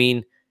so, I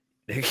mean,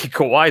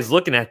 Kawhi's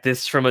looking at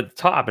this from the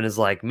top and is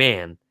like,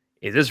 man,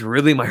 is this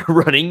really my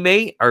running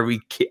mate? Are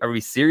we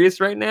serious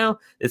right now?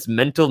 This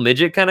mental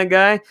midget kind of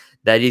guy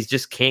that he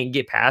just can't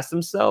get past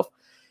himself.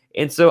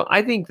 And so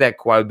I think that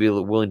Kawhi would be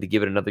willing to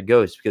give it another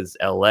go just because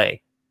it's LA.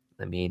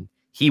 I mean,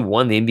 he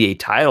won the NBA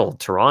title,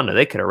 Toronto.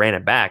 They could have ran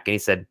it back. And he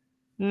said,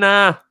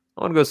 nah,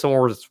 I want to go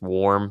somewhere where it's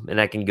warm and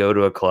I can go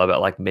to a club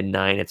at like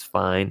midnight. It's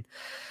fine.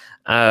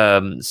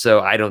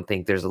 So I don't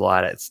think there's a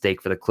lot at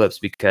stake for the Clips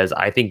because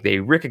I think they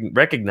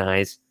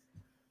recognize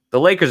the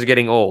Lakers are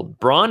getting old.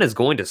 Bron is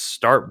going to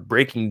start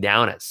breaking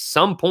down at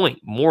some point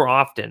more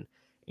often.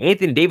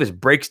 Anthony Davis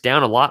breaks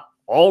down a lot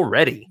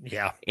already.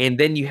 Yeah. And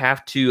then you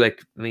have to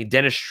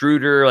Dennis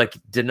Schroeder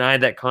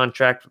denied that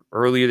contract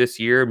earlier this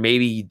year.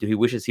 Maybe he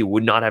wishes he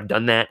would not have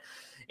done that.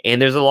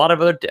 And there's a lot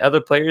of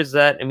other players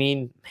that,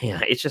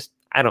 it's just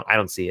I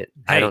don't see it.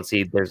 Hey, I don't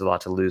see there's a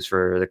lot to lose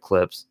for the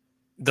Clips.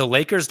 The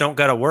Lakers don't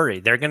got to worry.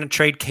 They're going to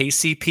trade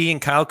KCP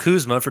and Kyle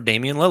Kuzma for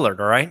Damian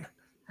Lillard, all right?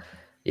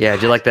 Yeah,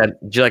 do you like that?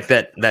 Do you like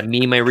that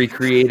meme I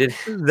recreated?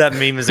 That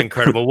meme is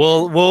incredible.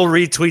 We'll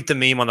retweet the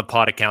meme on the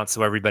pod account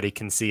so everybody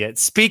can see it.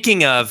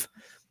 Speaking of,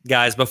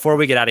 guys, before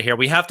we get out of here,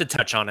 we have to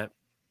touch on it.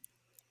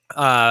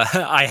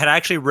 I had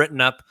actually written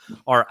up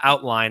our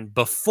outline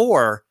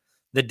before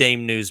the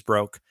Dame news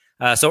broke.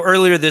 So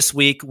earlier this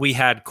week, we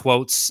had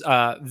quotes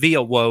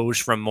via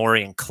Woj from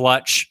Maury and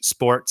Clutch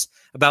Sports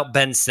about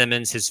Ben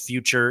Simmons, his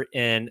future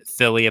in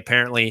Philly.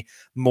 Apparently,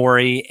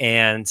 Maury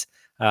and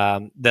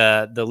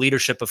the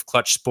leadership of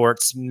Clutch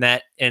Sports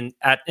met in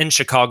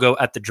Chicago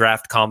at the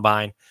draft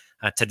combine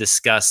to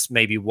discuss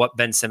maybe what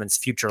Ben Simmons'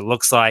 future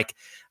looks like.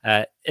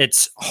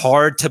 It's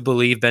hard to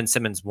believe Ben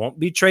Simmons won't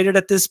be traded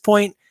at this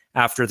point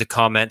after the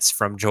comments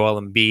from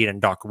Joel Embiid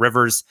and Doc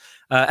Rivers.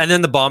 And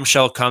then the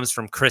bombshell comes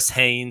from Chris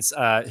Haynes,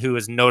 who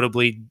is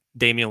notably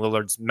Damian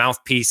Lillard's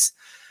mouthpiece,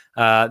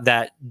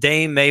 that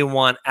Dame may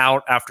want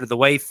out after the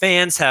way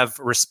fans have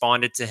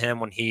responded to him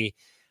when he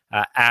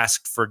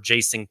asked for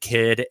Jason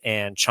Kidd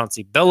and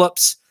Chauncey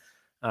Billups.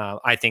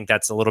 I think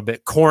that's a little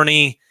bit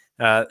corny.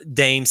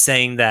 Dame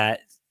saying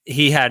that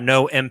he had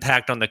no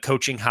impact on the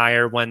coaching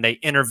hire when they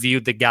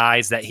interviewed the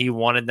guys that he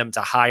wanted them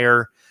to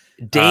hire.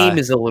 Dame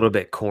is a little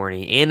bit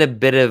corny and a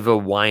bit of a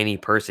whiny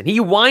person. He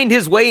whined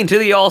his way into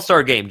the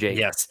All-Star game, Jake.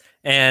 Yes.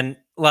 And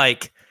I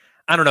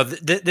don't know,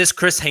 this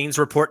Chris Haynes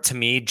report to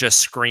me just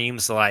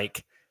screams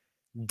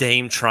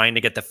Dame trying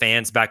to get the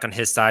fans back on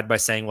his side by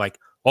saying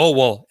oh,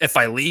 well, if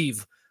I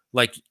leave,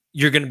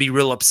 you're going to be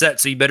real upset.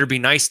 So you better be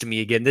nice to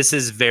me again. This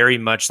is very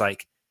much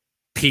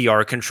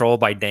PR control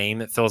by Dame.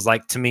 It feels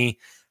like to me.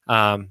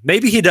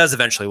 Maybe he does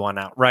eventually want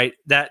out, right?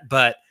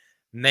 But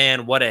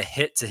man, what a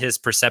hit to his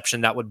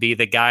perception that would be.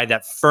 The guy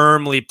that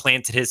firmly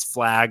planted his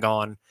flag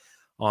on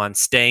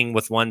staying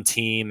with one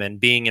team and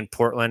being in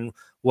Portland.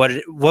 What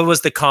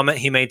was the comment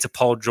he made to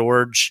Paul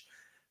George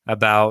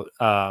about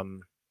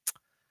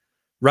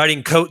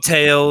riding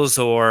coattails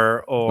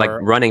or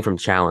running from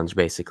challenge,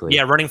 basically?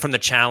 Yeah, running from the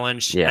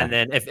challenge. Yeah. And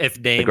then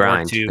if Dame the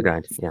grind,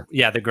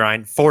 the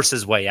grind, force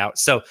his way out.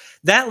 So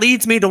that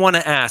leads me to want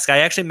to ask. I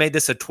actually made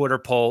this a Twitter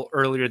poll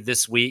earlier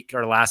this week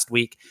or last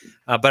week,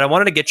 but I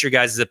wanted to get your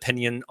guys'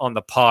 opinion on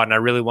the pod, and I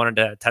really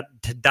wanted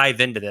to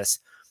dive into this.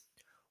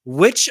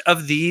 Which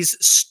of these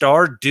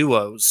star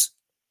duos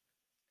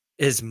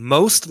is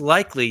most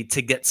likely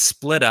to get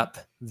split up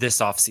this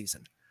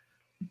offseason?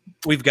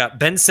 We've got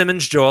Ben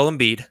Simmons, Joel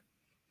Embiid,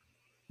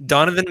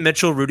 Donovan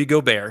Mitchell, Rudy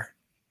Gobert,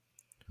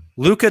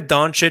 Luka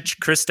Doncic,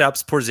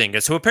 Kristaps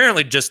Porzingis, who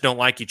apparently just don't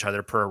like each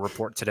other per a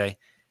report today,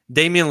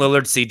 Damian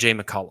Lillard,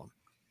 CJ McCollum.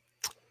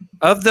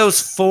 Of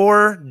those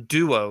four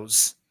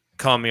duos,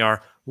 Kamiar,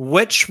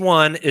 which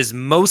one is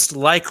most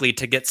likely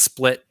to get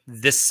split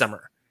this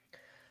summer?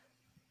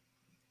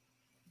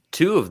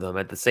 Two of them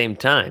at the same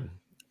time.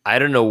 I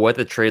don't know what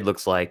the trade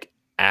looks like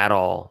at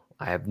all.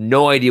 I have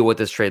no idea what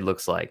this trade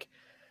looks like.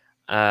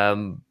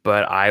 But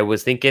I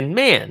was thinking,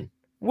 man,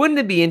 wouldn't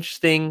it be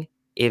interesting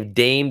if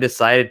Dame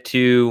decided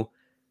to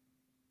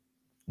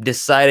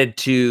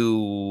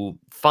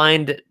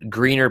find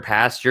greener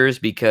pastures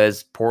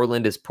because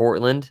Portland is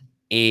Portland,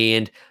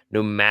 and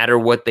no matter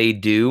what they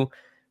do,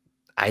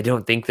 I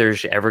don't think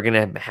there's ever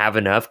going to have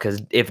enough.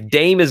 Because if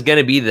Dame is going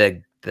to be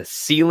the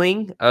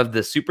ceiling of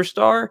the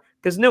superstar,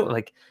 because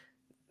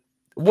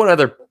what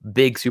other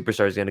big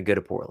superstar is going to go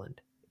to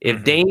Portland?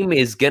 If Dame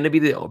is going to be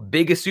the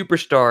biggest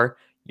superstar,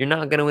 you're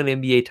not going to win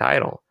an NBA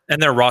title. And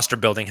their roster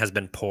building has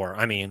been poor.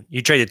 I mean,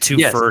 you traded two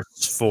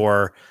firsts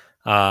for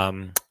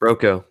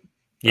Rocco.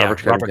 Yeah,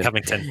 Robert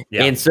Covington.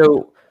 Yeah. And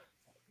so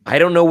I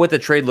don't know what the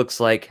trade looks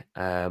like,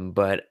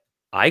 but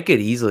I could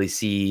easily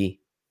see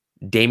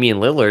Damian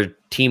Lillard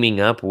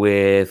teaming up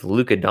with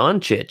Luka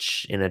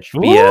Doncic in a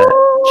trade.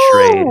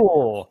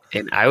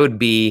 And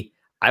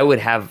I would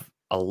have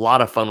a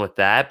lot of fun with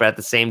that. But at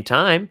the same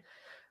time,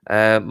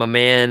 my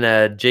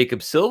man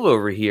Jacob Silva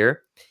over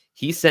here,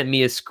 he sent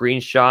me a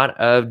screenshot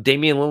of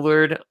Damian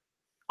Lillard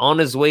on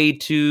his way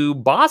to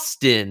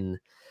Boston.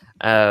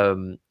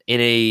 With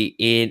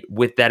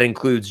that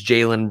includes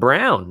Jaylen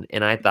Brown,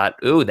 and I thought,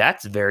 oh,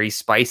 that's very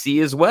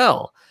spicy as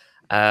well.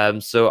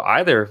 So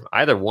either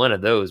one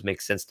of those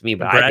makes sense to me.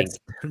 But I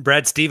think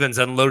Brad Stevens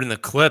unloading the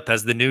clip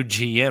as the new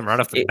GM right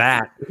off the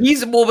bat.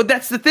 But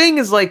that's the thing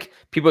is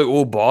people are like,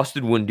 oh,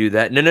 Boston wouldn't do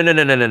that.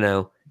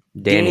 No.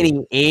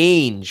 Danny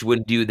Ainge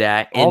would do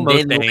that, and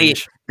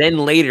then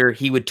later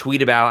he would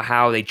tweet about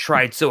how they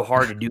tried so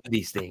hard to do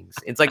these things.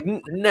 It's like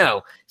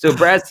no. So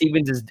Brad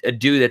Stevens is a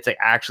dude that's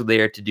actually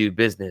there to do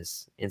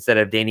business instead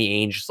of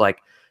Danny Ainge just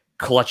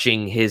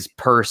clutching his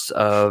purse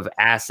of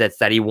assets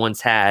that he once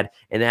had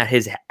and that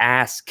his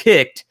ass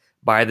kicked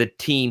by the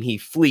team he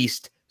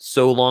fleeced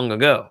so long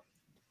ago.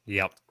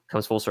 Yep.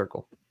 Comes full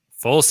circle.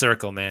 Full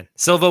circle, man.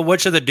 Silva,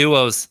 which of the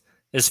duos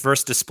is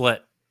first to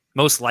split?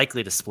 Most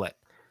likely to split?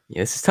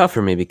 Yeah, this is tough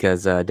for me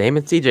because Dame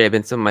and CJ have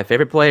been some of my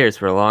favorite players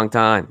for a long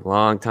time.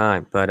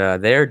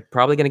 But they're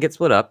probably going to get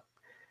split up,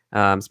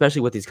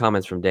 especially with these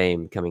comments from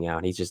Dame coming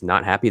out. He's just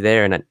not happy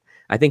there. And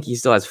I think he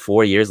still has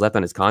 4 years left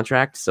on his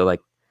contract. So, like,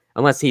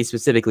 unless he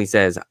specifically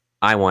says,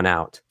 I want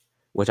out,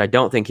 which I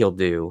don't think he'll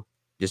do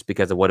just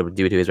because of what it would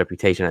do to his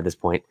reputation at this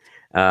point.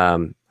 I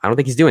don't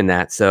think he's doing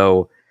that.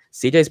 So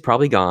CJ's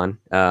probably gone.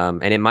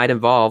 And it might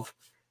involve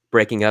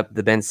breaking up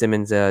the Ben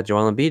Simmons,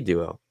 Joel Embiid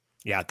duo.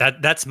 Yeah,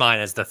 that's mine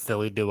as the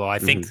Philly duo. I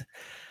think,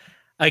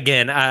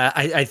 again,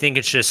 I think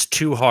it's just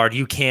too hard.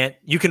 You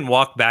can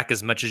walk back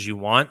as much as you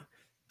want,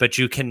 but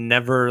you can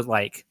never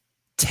like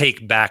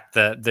take back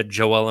the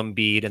Joel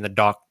Embiid and the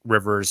Doc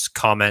Rivers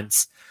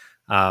comments.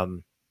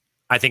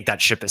 I think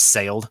that ship has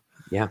sailed.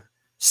 Yeah.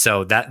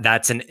 So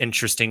that's an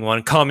interesting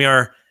one.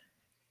 Kamiar,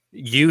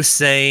 you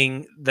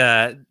saying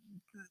that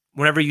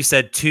whenever you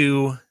said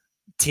two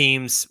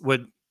teams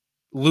would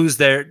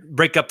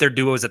break up their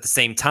duos at the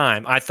same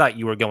time, I thought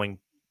you were going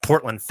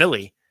Portland,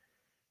 Philly.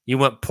 You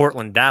went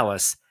Portland,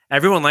 Dallas.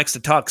 Everyone likes to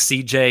talk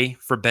CJ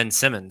for Ben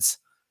Simmons.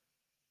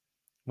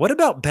 What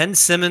about Ben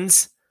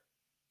Simmons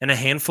and a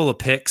handful of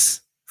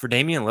picks for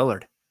Damian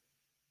Lillard?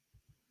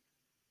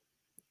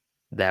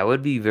 That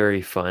would be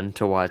very fun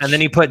to watch. And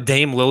then you put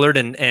Dame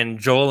Lillard and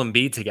Joel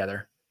Embiid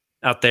together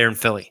out there in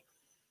Philly.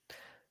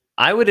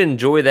 I would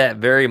enjoy that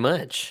very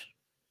much.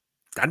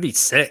 That'd be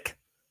sick.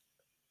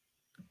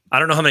 I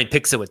don't know how many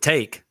picks it would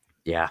take.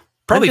 Yeah.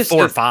 Probably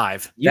 4 or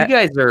 5. You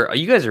guys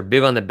are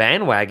big on the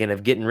bandwagon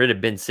of getting rid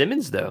of Ben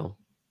Simmons, though.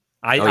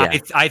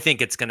 I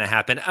think it's going to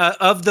happen.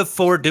 Of the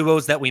 4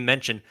 duos that we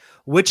mentioned,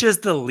 which is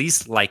the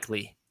least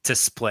likely to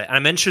split?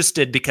 I'm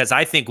interested because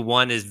I think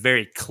one is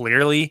very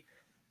clearly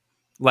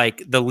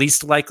like the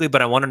least likely,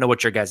 but I want to know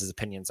what your guys'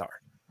 opinions are.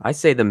 I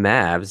say the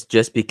Mavs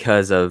just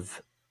because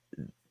of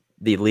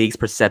the league's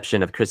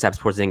perception of Kristaps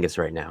Porzingis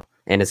right now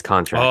and his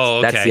contract. Oh,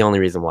 okay. That's the only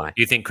reason why.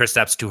 You think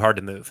Kristaps too hard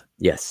to move?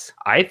 Yes.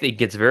 I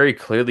think it's very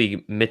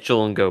clearly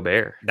Mitchell and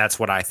Gobert. That's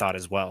what I thought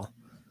as well.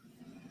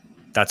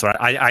 That's what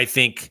I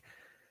think.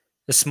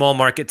 A small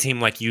market team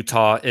like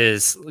Utah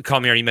is,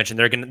 Kamiar, you mentioned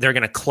they're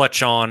gonna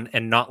clutch on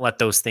and not let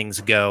those things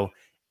go.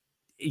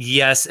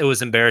 Yes, it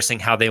was embarrassing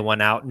how they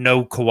went out.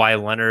 No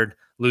Kawhi Leonard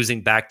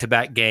losing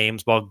back-to-back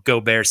games while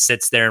Gobert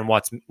sits there and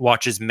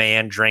watches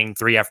man drain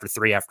 3 after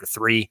 3 after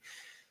 3.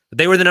 But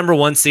they were the number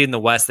 1 seed in the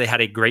West. They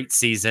had a great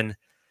season.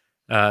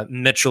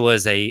 Mitchell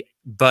is a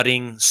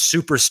budding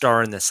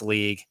superstar in this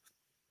league,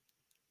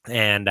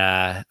 and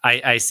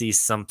I see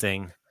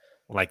something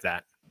like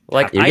that.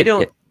 Like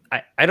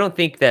I don't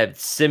think that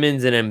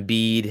Simmons and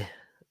Embiid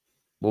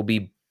will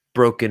be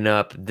broken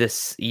up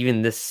this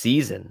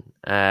season.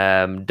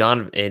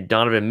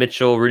 Donovan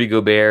Mitchell, Rudy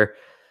Gobert.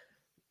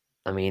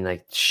 I mean,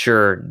 like,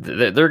 sure,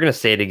 they're going to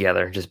stay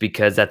together just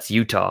because that's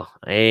Utah.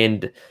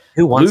 And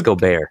who wants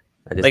Gobert?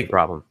 That is the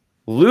problem.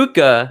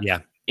 Luka,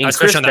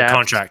 especially on that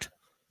contract.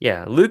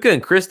 Yeah, Luka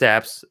and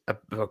Kristaps,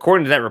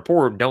 according to that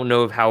report, don't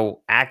know how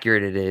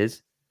accurate it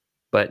is,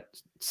 but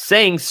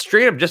saying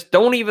straight up, just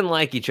don't even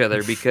like each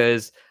other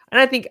because. And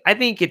I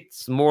think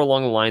it's more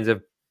along the lines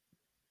of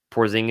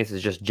Porzingis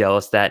is just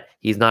jealous that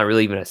he's not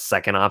really even a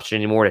second option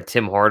anymore to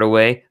Tim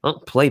Hardaway. Oh,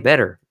 play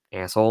better,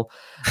 asshole.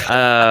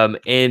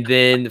 And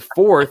then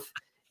fourth,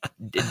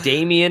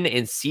 Damian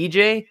and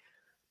CJ.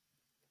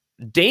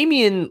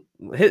 Damian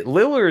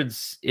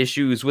Lillard's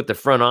issues with the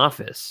front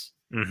office.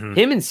 Mm-hmm.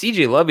 Him and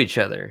CJ love each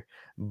other,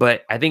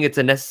 but I think it's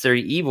a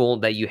necessary evil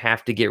that you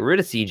have to get rid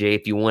of CJ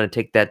if you want to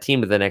take that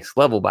team to the next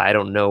level. But I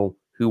don't know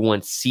who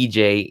wants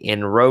CJ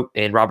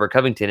and Robert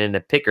Covington in a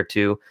pick or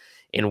two,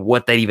 and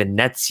what that even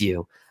nets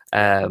you.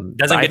 Doesn't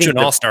get you an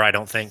all-star, I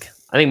don't think.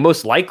 I think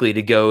most likely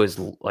to go is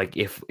like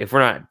if we're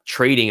not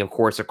trading, of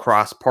course,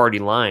 across party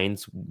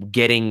lines,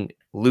 getting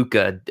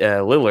Luka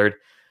Lillard,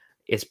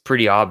 it's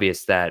pretty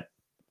obvious that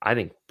I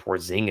think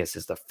Porzingis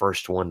is the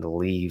first one to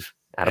leave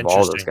out of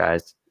all those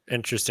guys.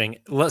 Interesting.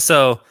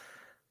 So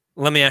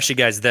let me ask you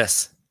guys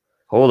this.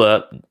 Hold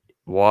up.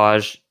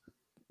 Waj,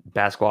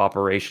 basketball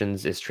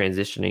operations is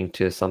transitioning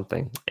to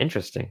something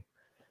interesting.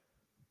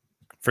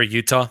 For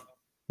Utah?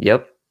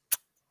 Yep.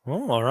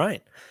 Oh, all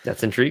right.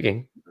 That's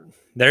intriguing.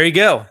 There you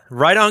go.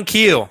 Right on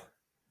cue.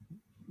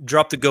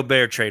 Drop the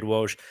Gobert trade,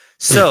 Woj.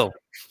 So,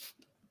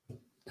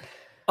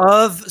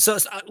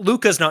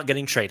 Luka's not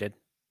getting traded.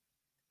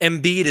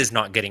 Embiid is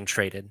not getting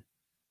traded.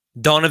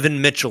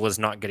 Donovan Mitchell is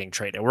not getting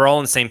traded. We're all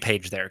on the same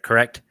page there,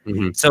 correct?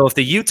 Mm-hmm. So if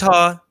the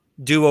Utah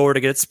duo were to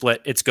get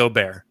split, it's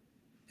Gobert.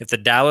 If the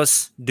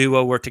Dallas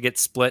duo were to get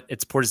split,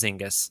 it's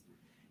Porzingis.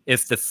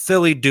 If the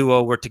Philly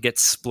duo were to get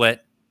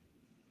split,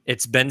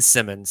 it's Ben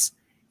Simmons.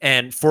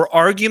 And for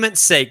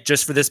argument's sake,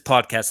 just for this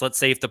podcast, let's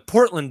say if the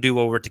Portland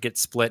duo were to get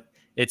split,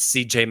 it's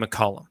CJ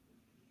McCollum.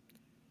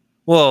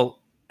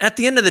 Well, at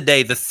the end of the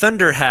day, the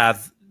Thunder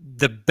have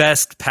the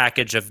best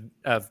package of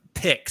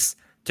picks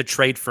to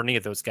trade for any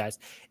of those guys.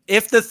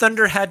 If the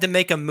Thunder had to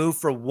make a move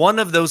for one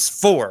of those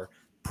four,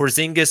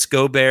 Porzingis,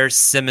 Gobert,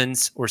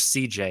 Simmons, or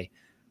CJ,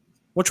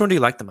 which one do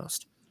you like the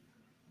most?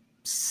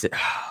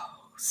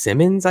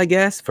 Simmons, I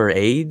guess, for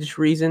age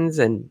reasons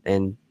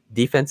and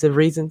defensive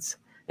reasons,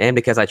 and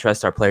because I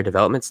trust our player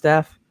development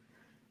staff.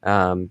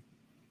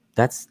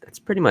 That's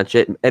pretty much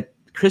it.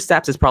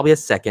 Kristaps is probably a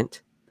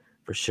second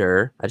for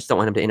sure. I just don't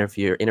want him to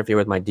interfere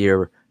with my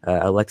dear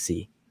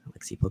Alexei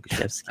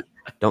Pokusevski.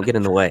 Don't get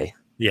in the way.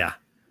 Yeah.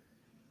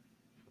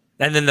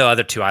 And then the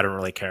other two I don't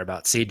really care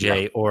about,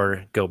 CJ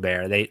or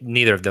Gobert.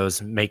 Neither of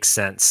those make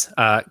sense.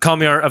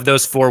 Kamiar, of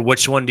those four,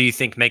 which one do you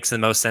think makes the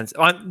most sense?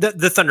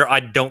 The Thunder, I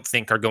don't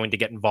think, are going to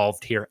get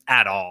involved here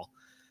at all.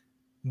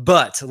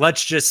 But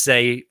let's just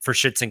say, for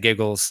shits and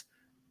giggles,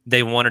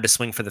 they wanted to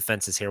swing for the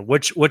fences here.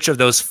 Which of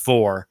those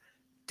four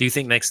do you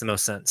think makes the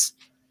most sense?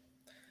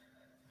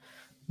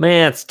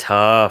 Man, it's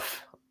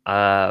tough.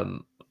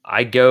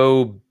 I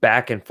go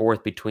back and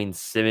forth between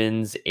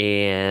Simmons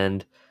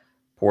and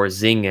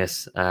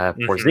Porzingis.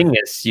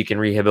 Porzingis, you can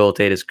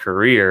rehabilitate his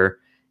career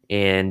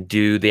and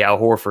do the Al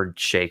Horford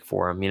shake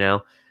for him,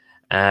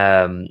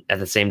 At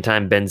the same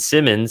time, Ben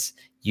Simmons,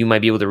 you might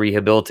be able to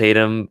rehabilitate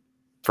him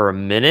for a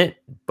minute,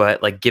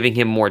 but like giving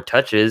him more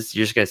touches,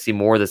 you're just going to see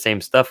more of the same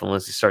stuff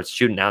unless he starts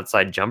shooting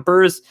outside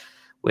jumpers,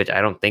 which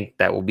I don't think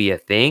that will be a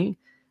thing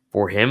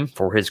for him,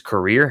 for his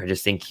career. I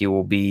just think he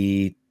will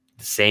be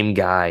the same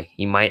guy.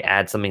 He might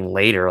add something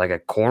later, like a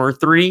corner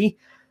three,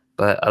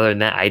 but other than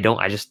that, I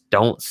just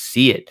don't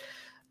see it.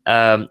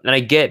 And I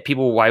get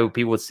why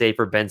people would say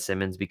for Ben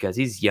Simmons, because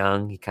he's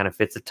young, he kind of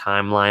fits the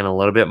timeline a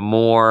little bit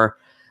more.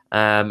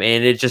 And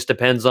it just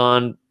depends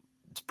on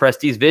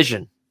Presti's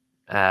vision.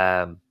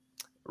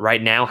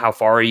 Right now, how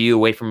far are you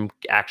away from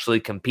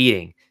actually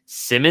competing?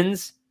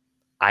 Simmons,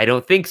 I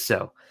don't think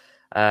so.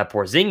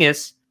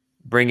 Porzingis,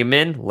 bring him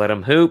in, let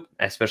him hoop,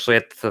 especially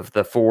at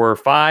the 4 or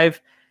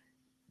 5,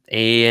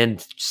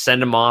 and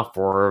send him off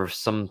for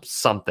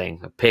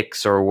something,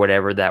 picks or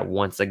whatever that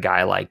wants a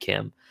guy like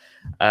him.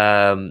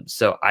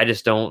 So I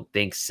just don't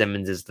think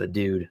Simmons is the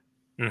dude.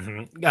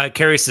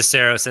 Kerry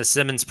Cicero says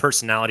Simmons'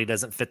 personality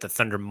doesn't fit the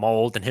Thunder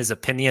mold. In his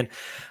opinion,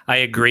 I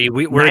agree.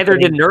 Neither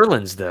did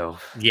Nerlens, though.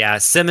 Yeah,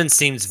 Simmons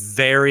seems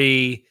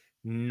very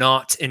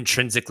not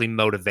intrinsically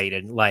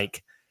motivated.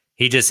 Like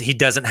he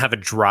doesn't have a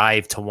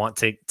drive to want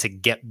to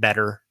get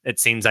better.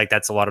 It seems like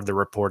that's a lot of the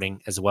reporting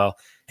as well.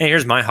 Hey,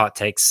 here's my hot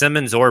take: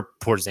 Simmons or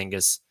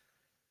Porzingis.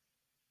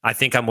 I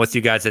think I'm with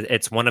you guys.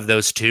 It's one of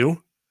those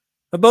two,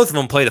 but both of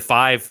them play the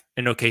 5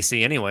 in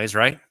OKC, anyways,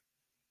 right?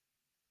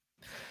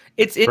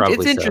 It's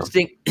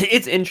interesting. So.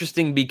 It's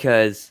interesting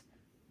because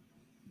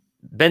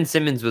Ben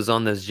Simmons was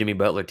on those Jimmy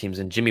Butler teams,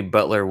 and Jimmy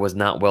Butler was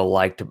not well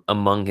liked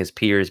among his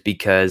peers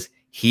because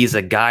he's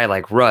a guy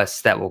like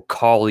Russ that will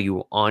call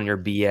you on your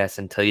BS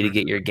and tell you to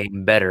get your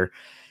game better.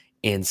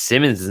 And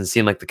Simmons doesn't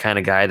seem like the kind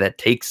of guy that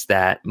takes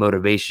that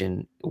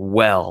motivation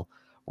well,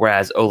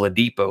 whereas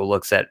Oladipo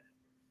looks at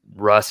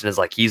Russ and is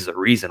like, he's the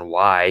reason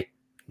why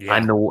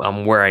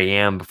I'm where I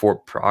am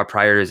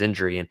prior to his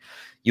injury. And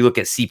you look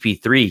at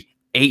CP3,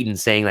 Ayton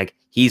saying like,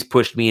 he's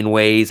pushed me in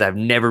ways I've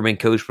never been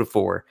coached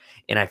before.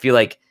 And I feel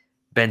like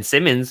Ben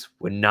Simmons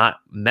would not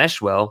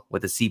mesh well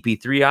with a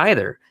CP3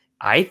 either.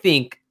 I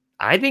think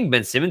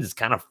Ben Simmons is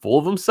kind of full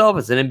of himself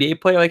as an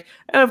NBA player. Like,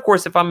 and of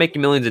course, if I'm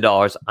making millions of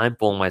dollars, I'm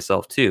full of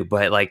myself too.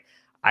 But like,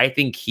 I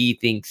think he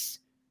thinks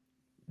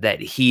that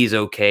he's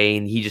okay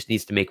and he just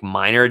needs to make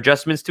minor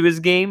adjustments to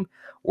his game.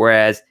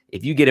 Whereas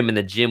if you get him in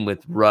the gym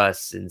with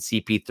Russ and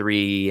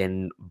CP3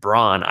 and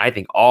Braun, I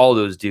think all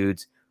those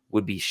dudes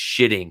would be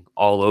shitting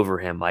all over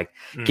him. Like,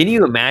 can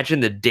you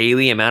imagine the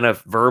daily amount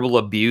of verbal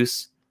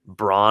abuse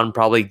Braun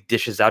probably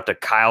dishes out to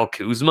Kyle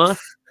Kuzma?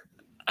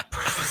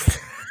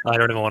 I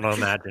don't even want to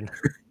imagine.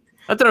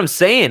 That's what I'm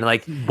saying.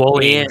 Like,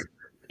 bullying.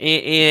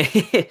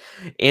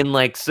 And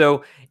like,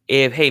 so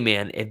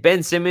if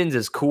Ben Simmons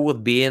is cool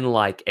with being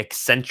like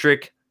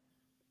eccentric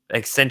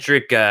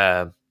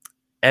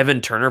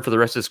Evan Turner for the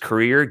rest of his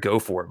career, go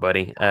for it,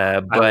 buddy. But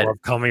I love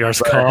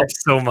Kamiar's comp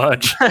so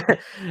much.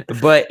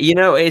 But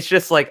it's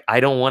just like, I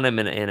don't want him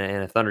in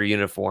a Thunder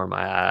uniform.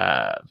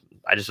 I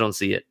just don't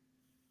see it.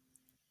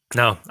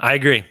 No, I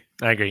agree.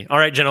 All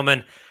right,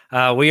 gentlemen,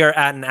 we are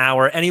at an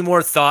hour. Any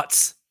more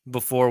thoughts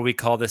before we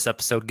call this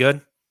episode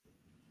good?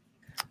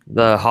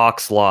 The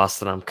Hawks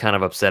lost, and I'm kind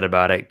of upset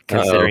about it,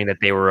 considering that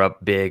they were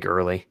up big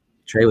early.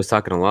 Trey was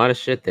talking a lot of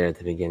shit there at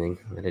the beginning.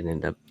 That didn't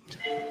end up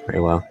very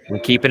well.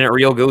 When keeping it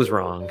real goes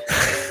wrong.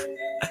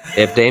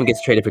 If Dame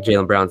gets traded for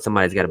Jaylen Brown,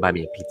 somebody's got to buy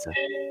me a pizza.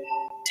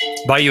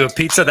 Buy you a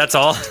pizza? That's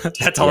all?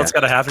 That's all that's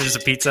got to happen, just a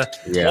pizza?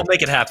 Yeah. We'll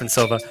make it happen,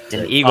 Silva.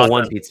 An Eagle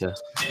One pizza.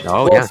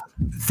 Oh, yeah.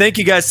 Thank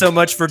you guys so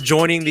much for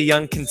joining The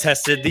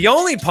Uncontested, the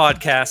only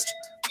podcast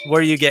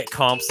where you get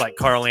comps like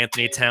Karl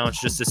Anthony Towns,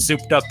 just a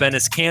souped up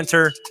Enes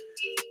Kanter.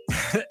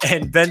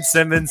 And Ben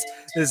Simmons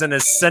is an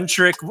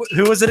eccentric.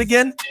 Who was it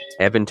again?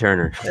 Evan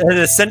Turner. An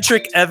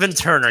eccentric Evan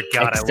Turner.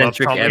 God,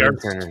 Eccentric I love Evan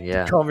Turner.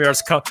 Yeah.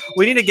 Kamiar's.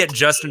 We need to get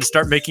Justin to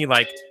start making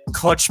like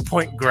clutch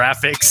point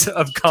graphics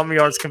of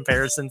Kamiar's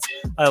comparisons.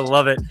 I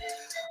love it.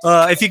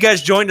 If you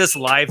guys joined us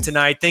live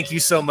tonight, thank you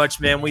so much,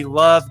 man. We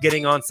love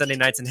getting on Sunday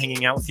nights and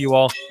hanging out with you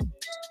all.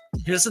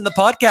 Here's in the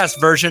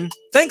podcast version.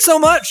 Thanks so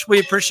much. We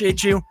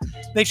appreciate you.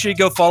 Make sure you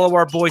go follow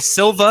our boy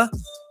Silva.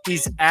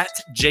 He's at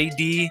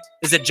JD.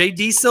 Is it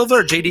JD Silva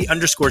or JD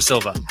 _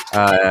 Silva?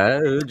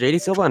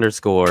 JD Silva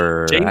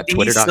 _ at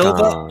JD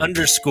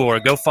Silva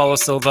 _ Go follow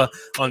Silva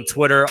on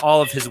Twitter.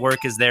 All of his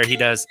work is there. He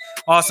does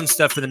awesome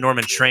stuff for the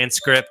Norman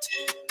Transcript.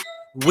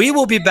 We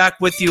will be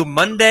back with you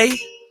Monday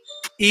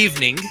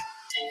evening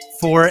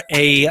for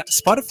a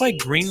Spotify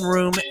Green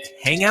Room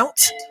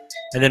hangout.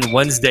 And then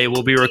Wednesday,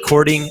 we'll be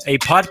recording a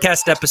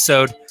podcast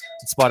episode on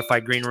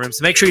Spotify Green Room.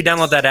 So make sure you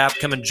download that app.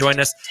 Come and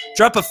join us.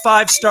 Drop a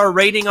 5-star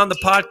rating on the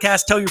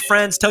podcast. Tell your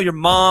friends. Tell your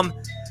mom.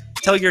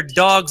 Tell your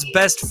dog's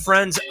best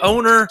friend's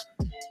owner.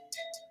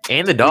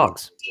 And the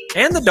dogs.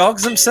 And the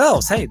dogs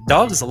themselves. Hey,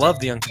 dogs love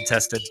the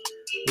uncontested.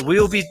 We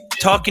will be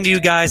talking to you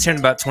guys here in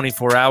about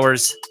 24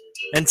 hours.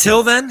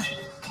 Until then,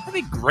 have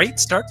a great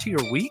start to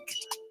your week.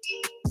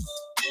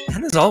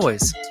 And as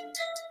always,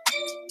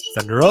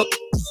 thunder up.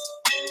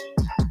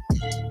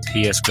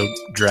 P.S. Go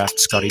draft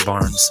Scotty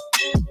Barnes.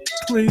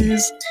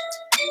 Please.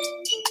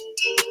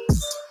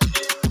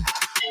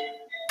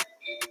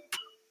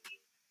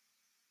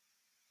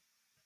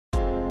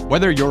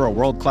 Whether you're a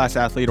world-class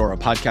athlete or a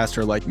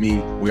podcaster like me,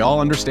 we all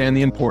understand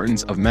the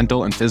importance of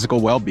mental and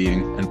physical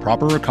well-being and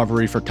proper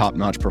recovery for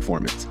top-notch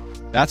performance.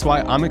 That's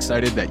why I'm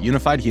excited that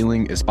Unified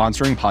Healing is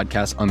sponsoring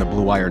podcasts on the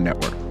Blue Wire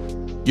Network.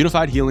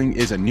 Unified Healing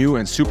is a new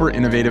and super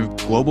innovative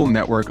global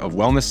network of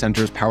wellness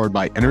centers powered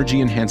by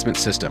Energy Enhancement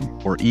System,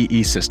 or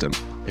EE System.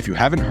 If you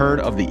haven't heard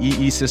of the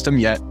EE System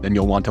yet, then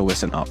you'll want to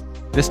listen up.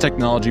 This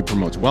technology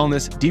promotes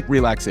wellness, deep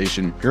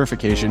relaxation,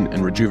 purification,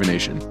 and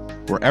rejuvenation.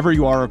 Wherever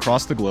you are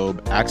across the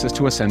globe, access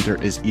to a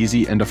center is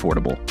easy and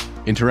affordable.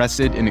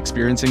 Interested in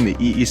experiencing the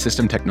EE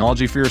System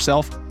technology for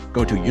yourself?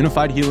 Go to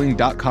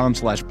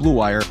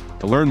unifiedhealing.com/bluewire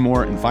to learn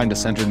more and find a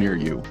center near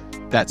you.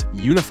 That's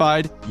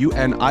unified,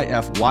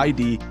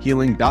 UNIFYD,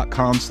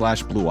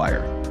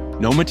 healing.com/bluewire.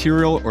 No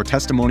material or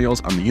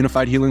testimonials on the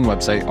Unified Healing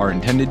website are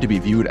intended to be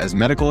viewed as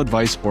medical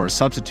advice or a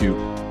substitute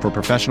for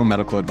professional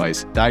medical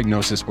advice,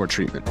 diagnosis, or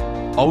treatment.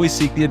 Always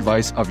seek the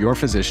advice of your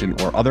physician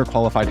or other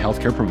qualified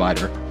healthcare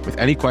provider with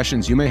any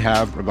questions you may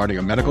have regarding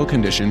a medical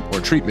condition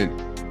or treatment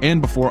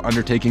and before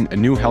undertaking a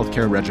new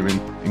healthcare regimen,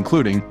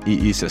 including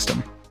EE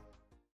System.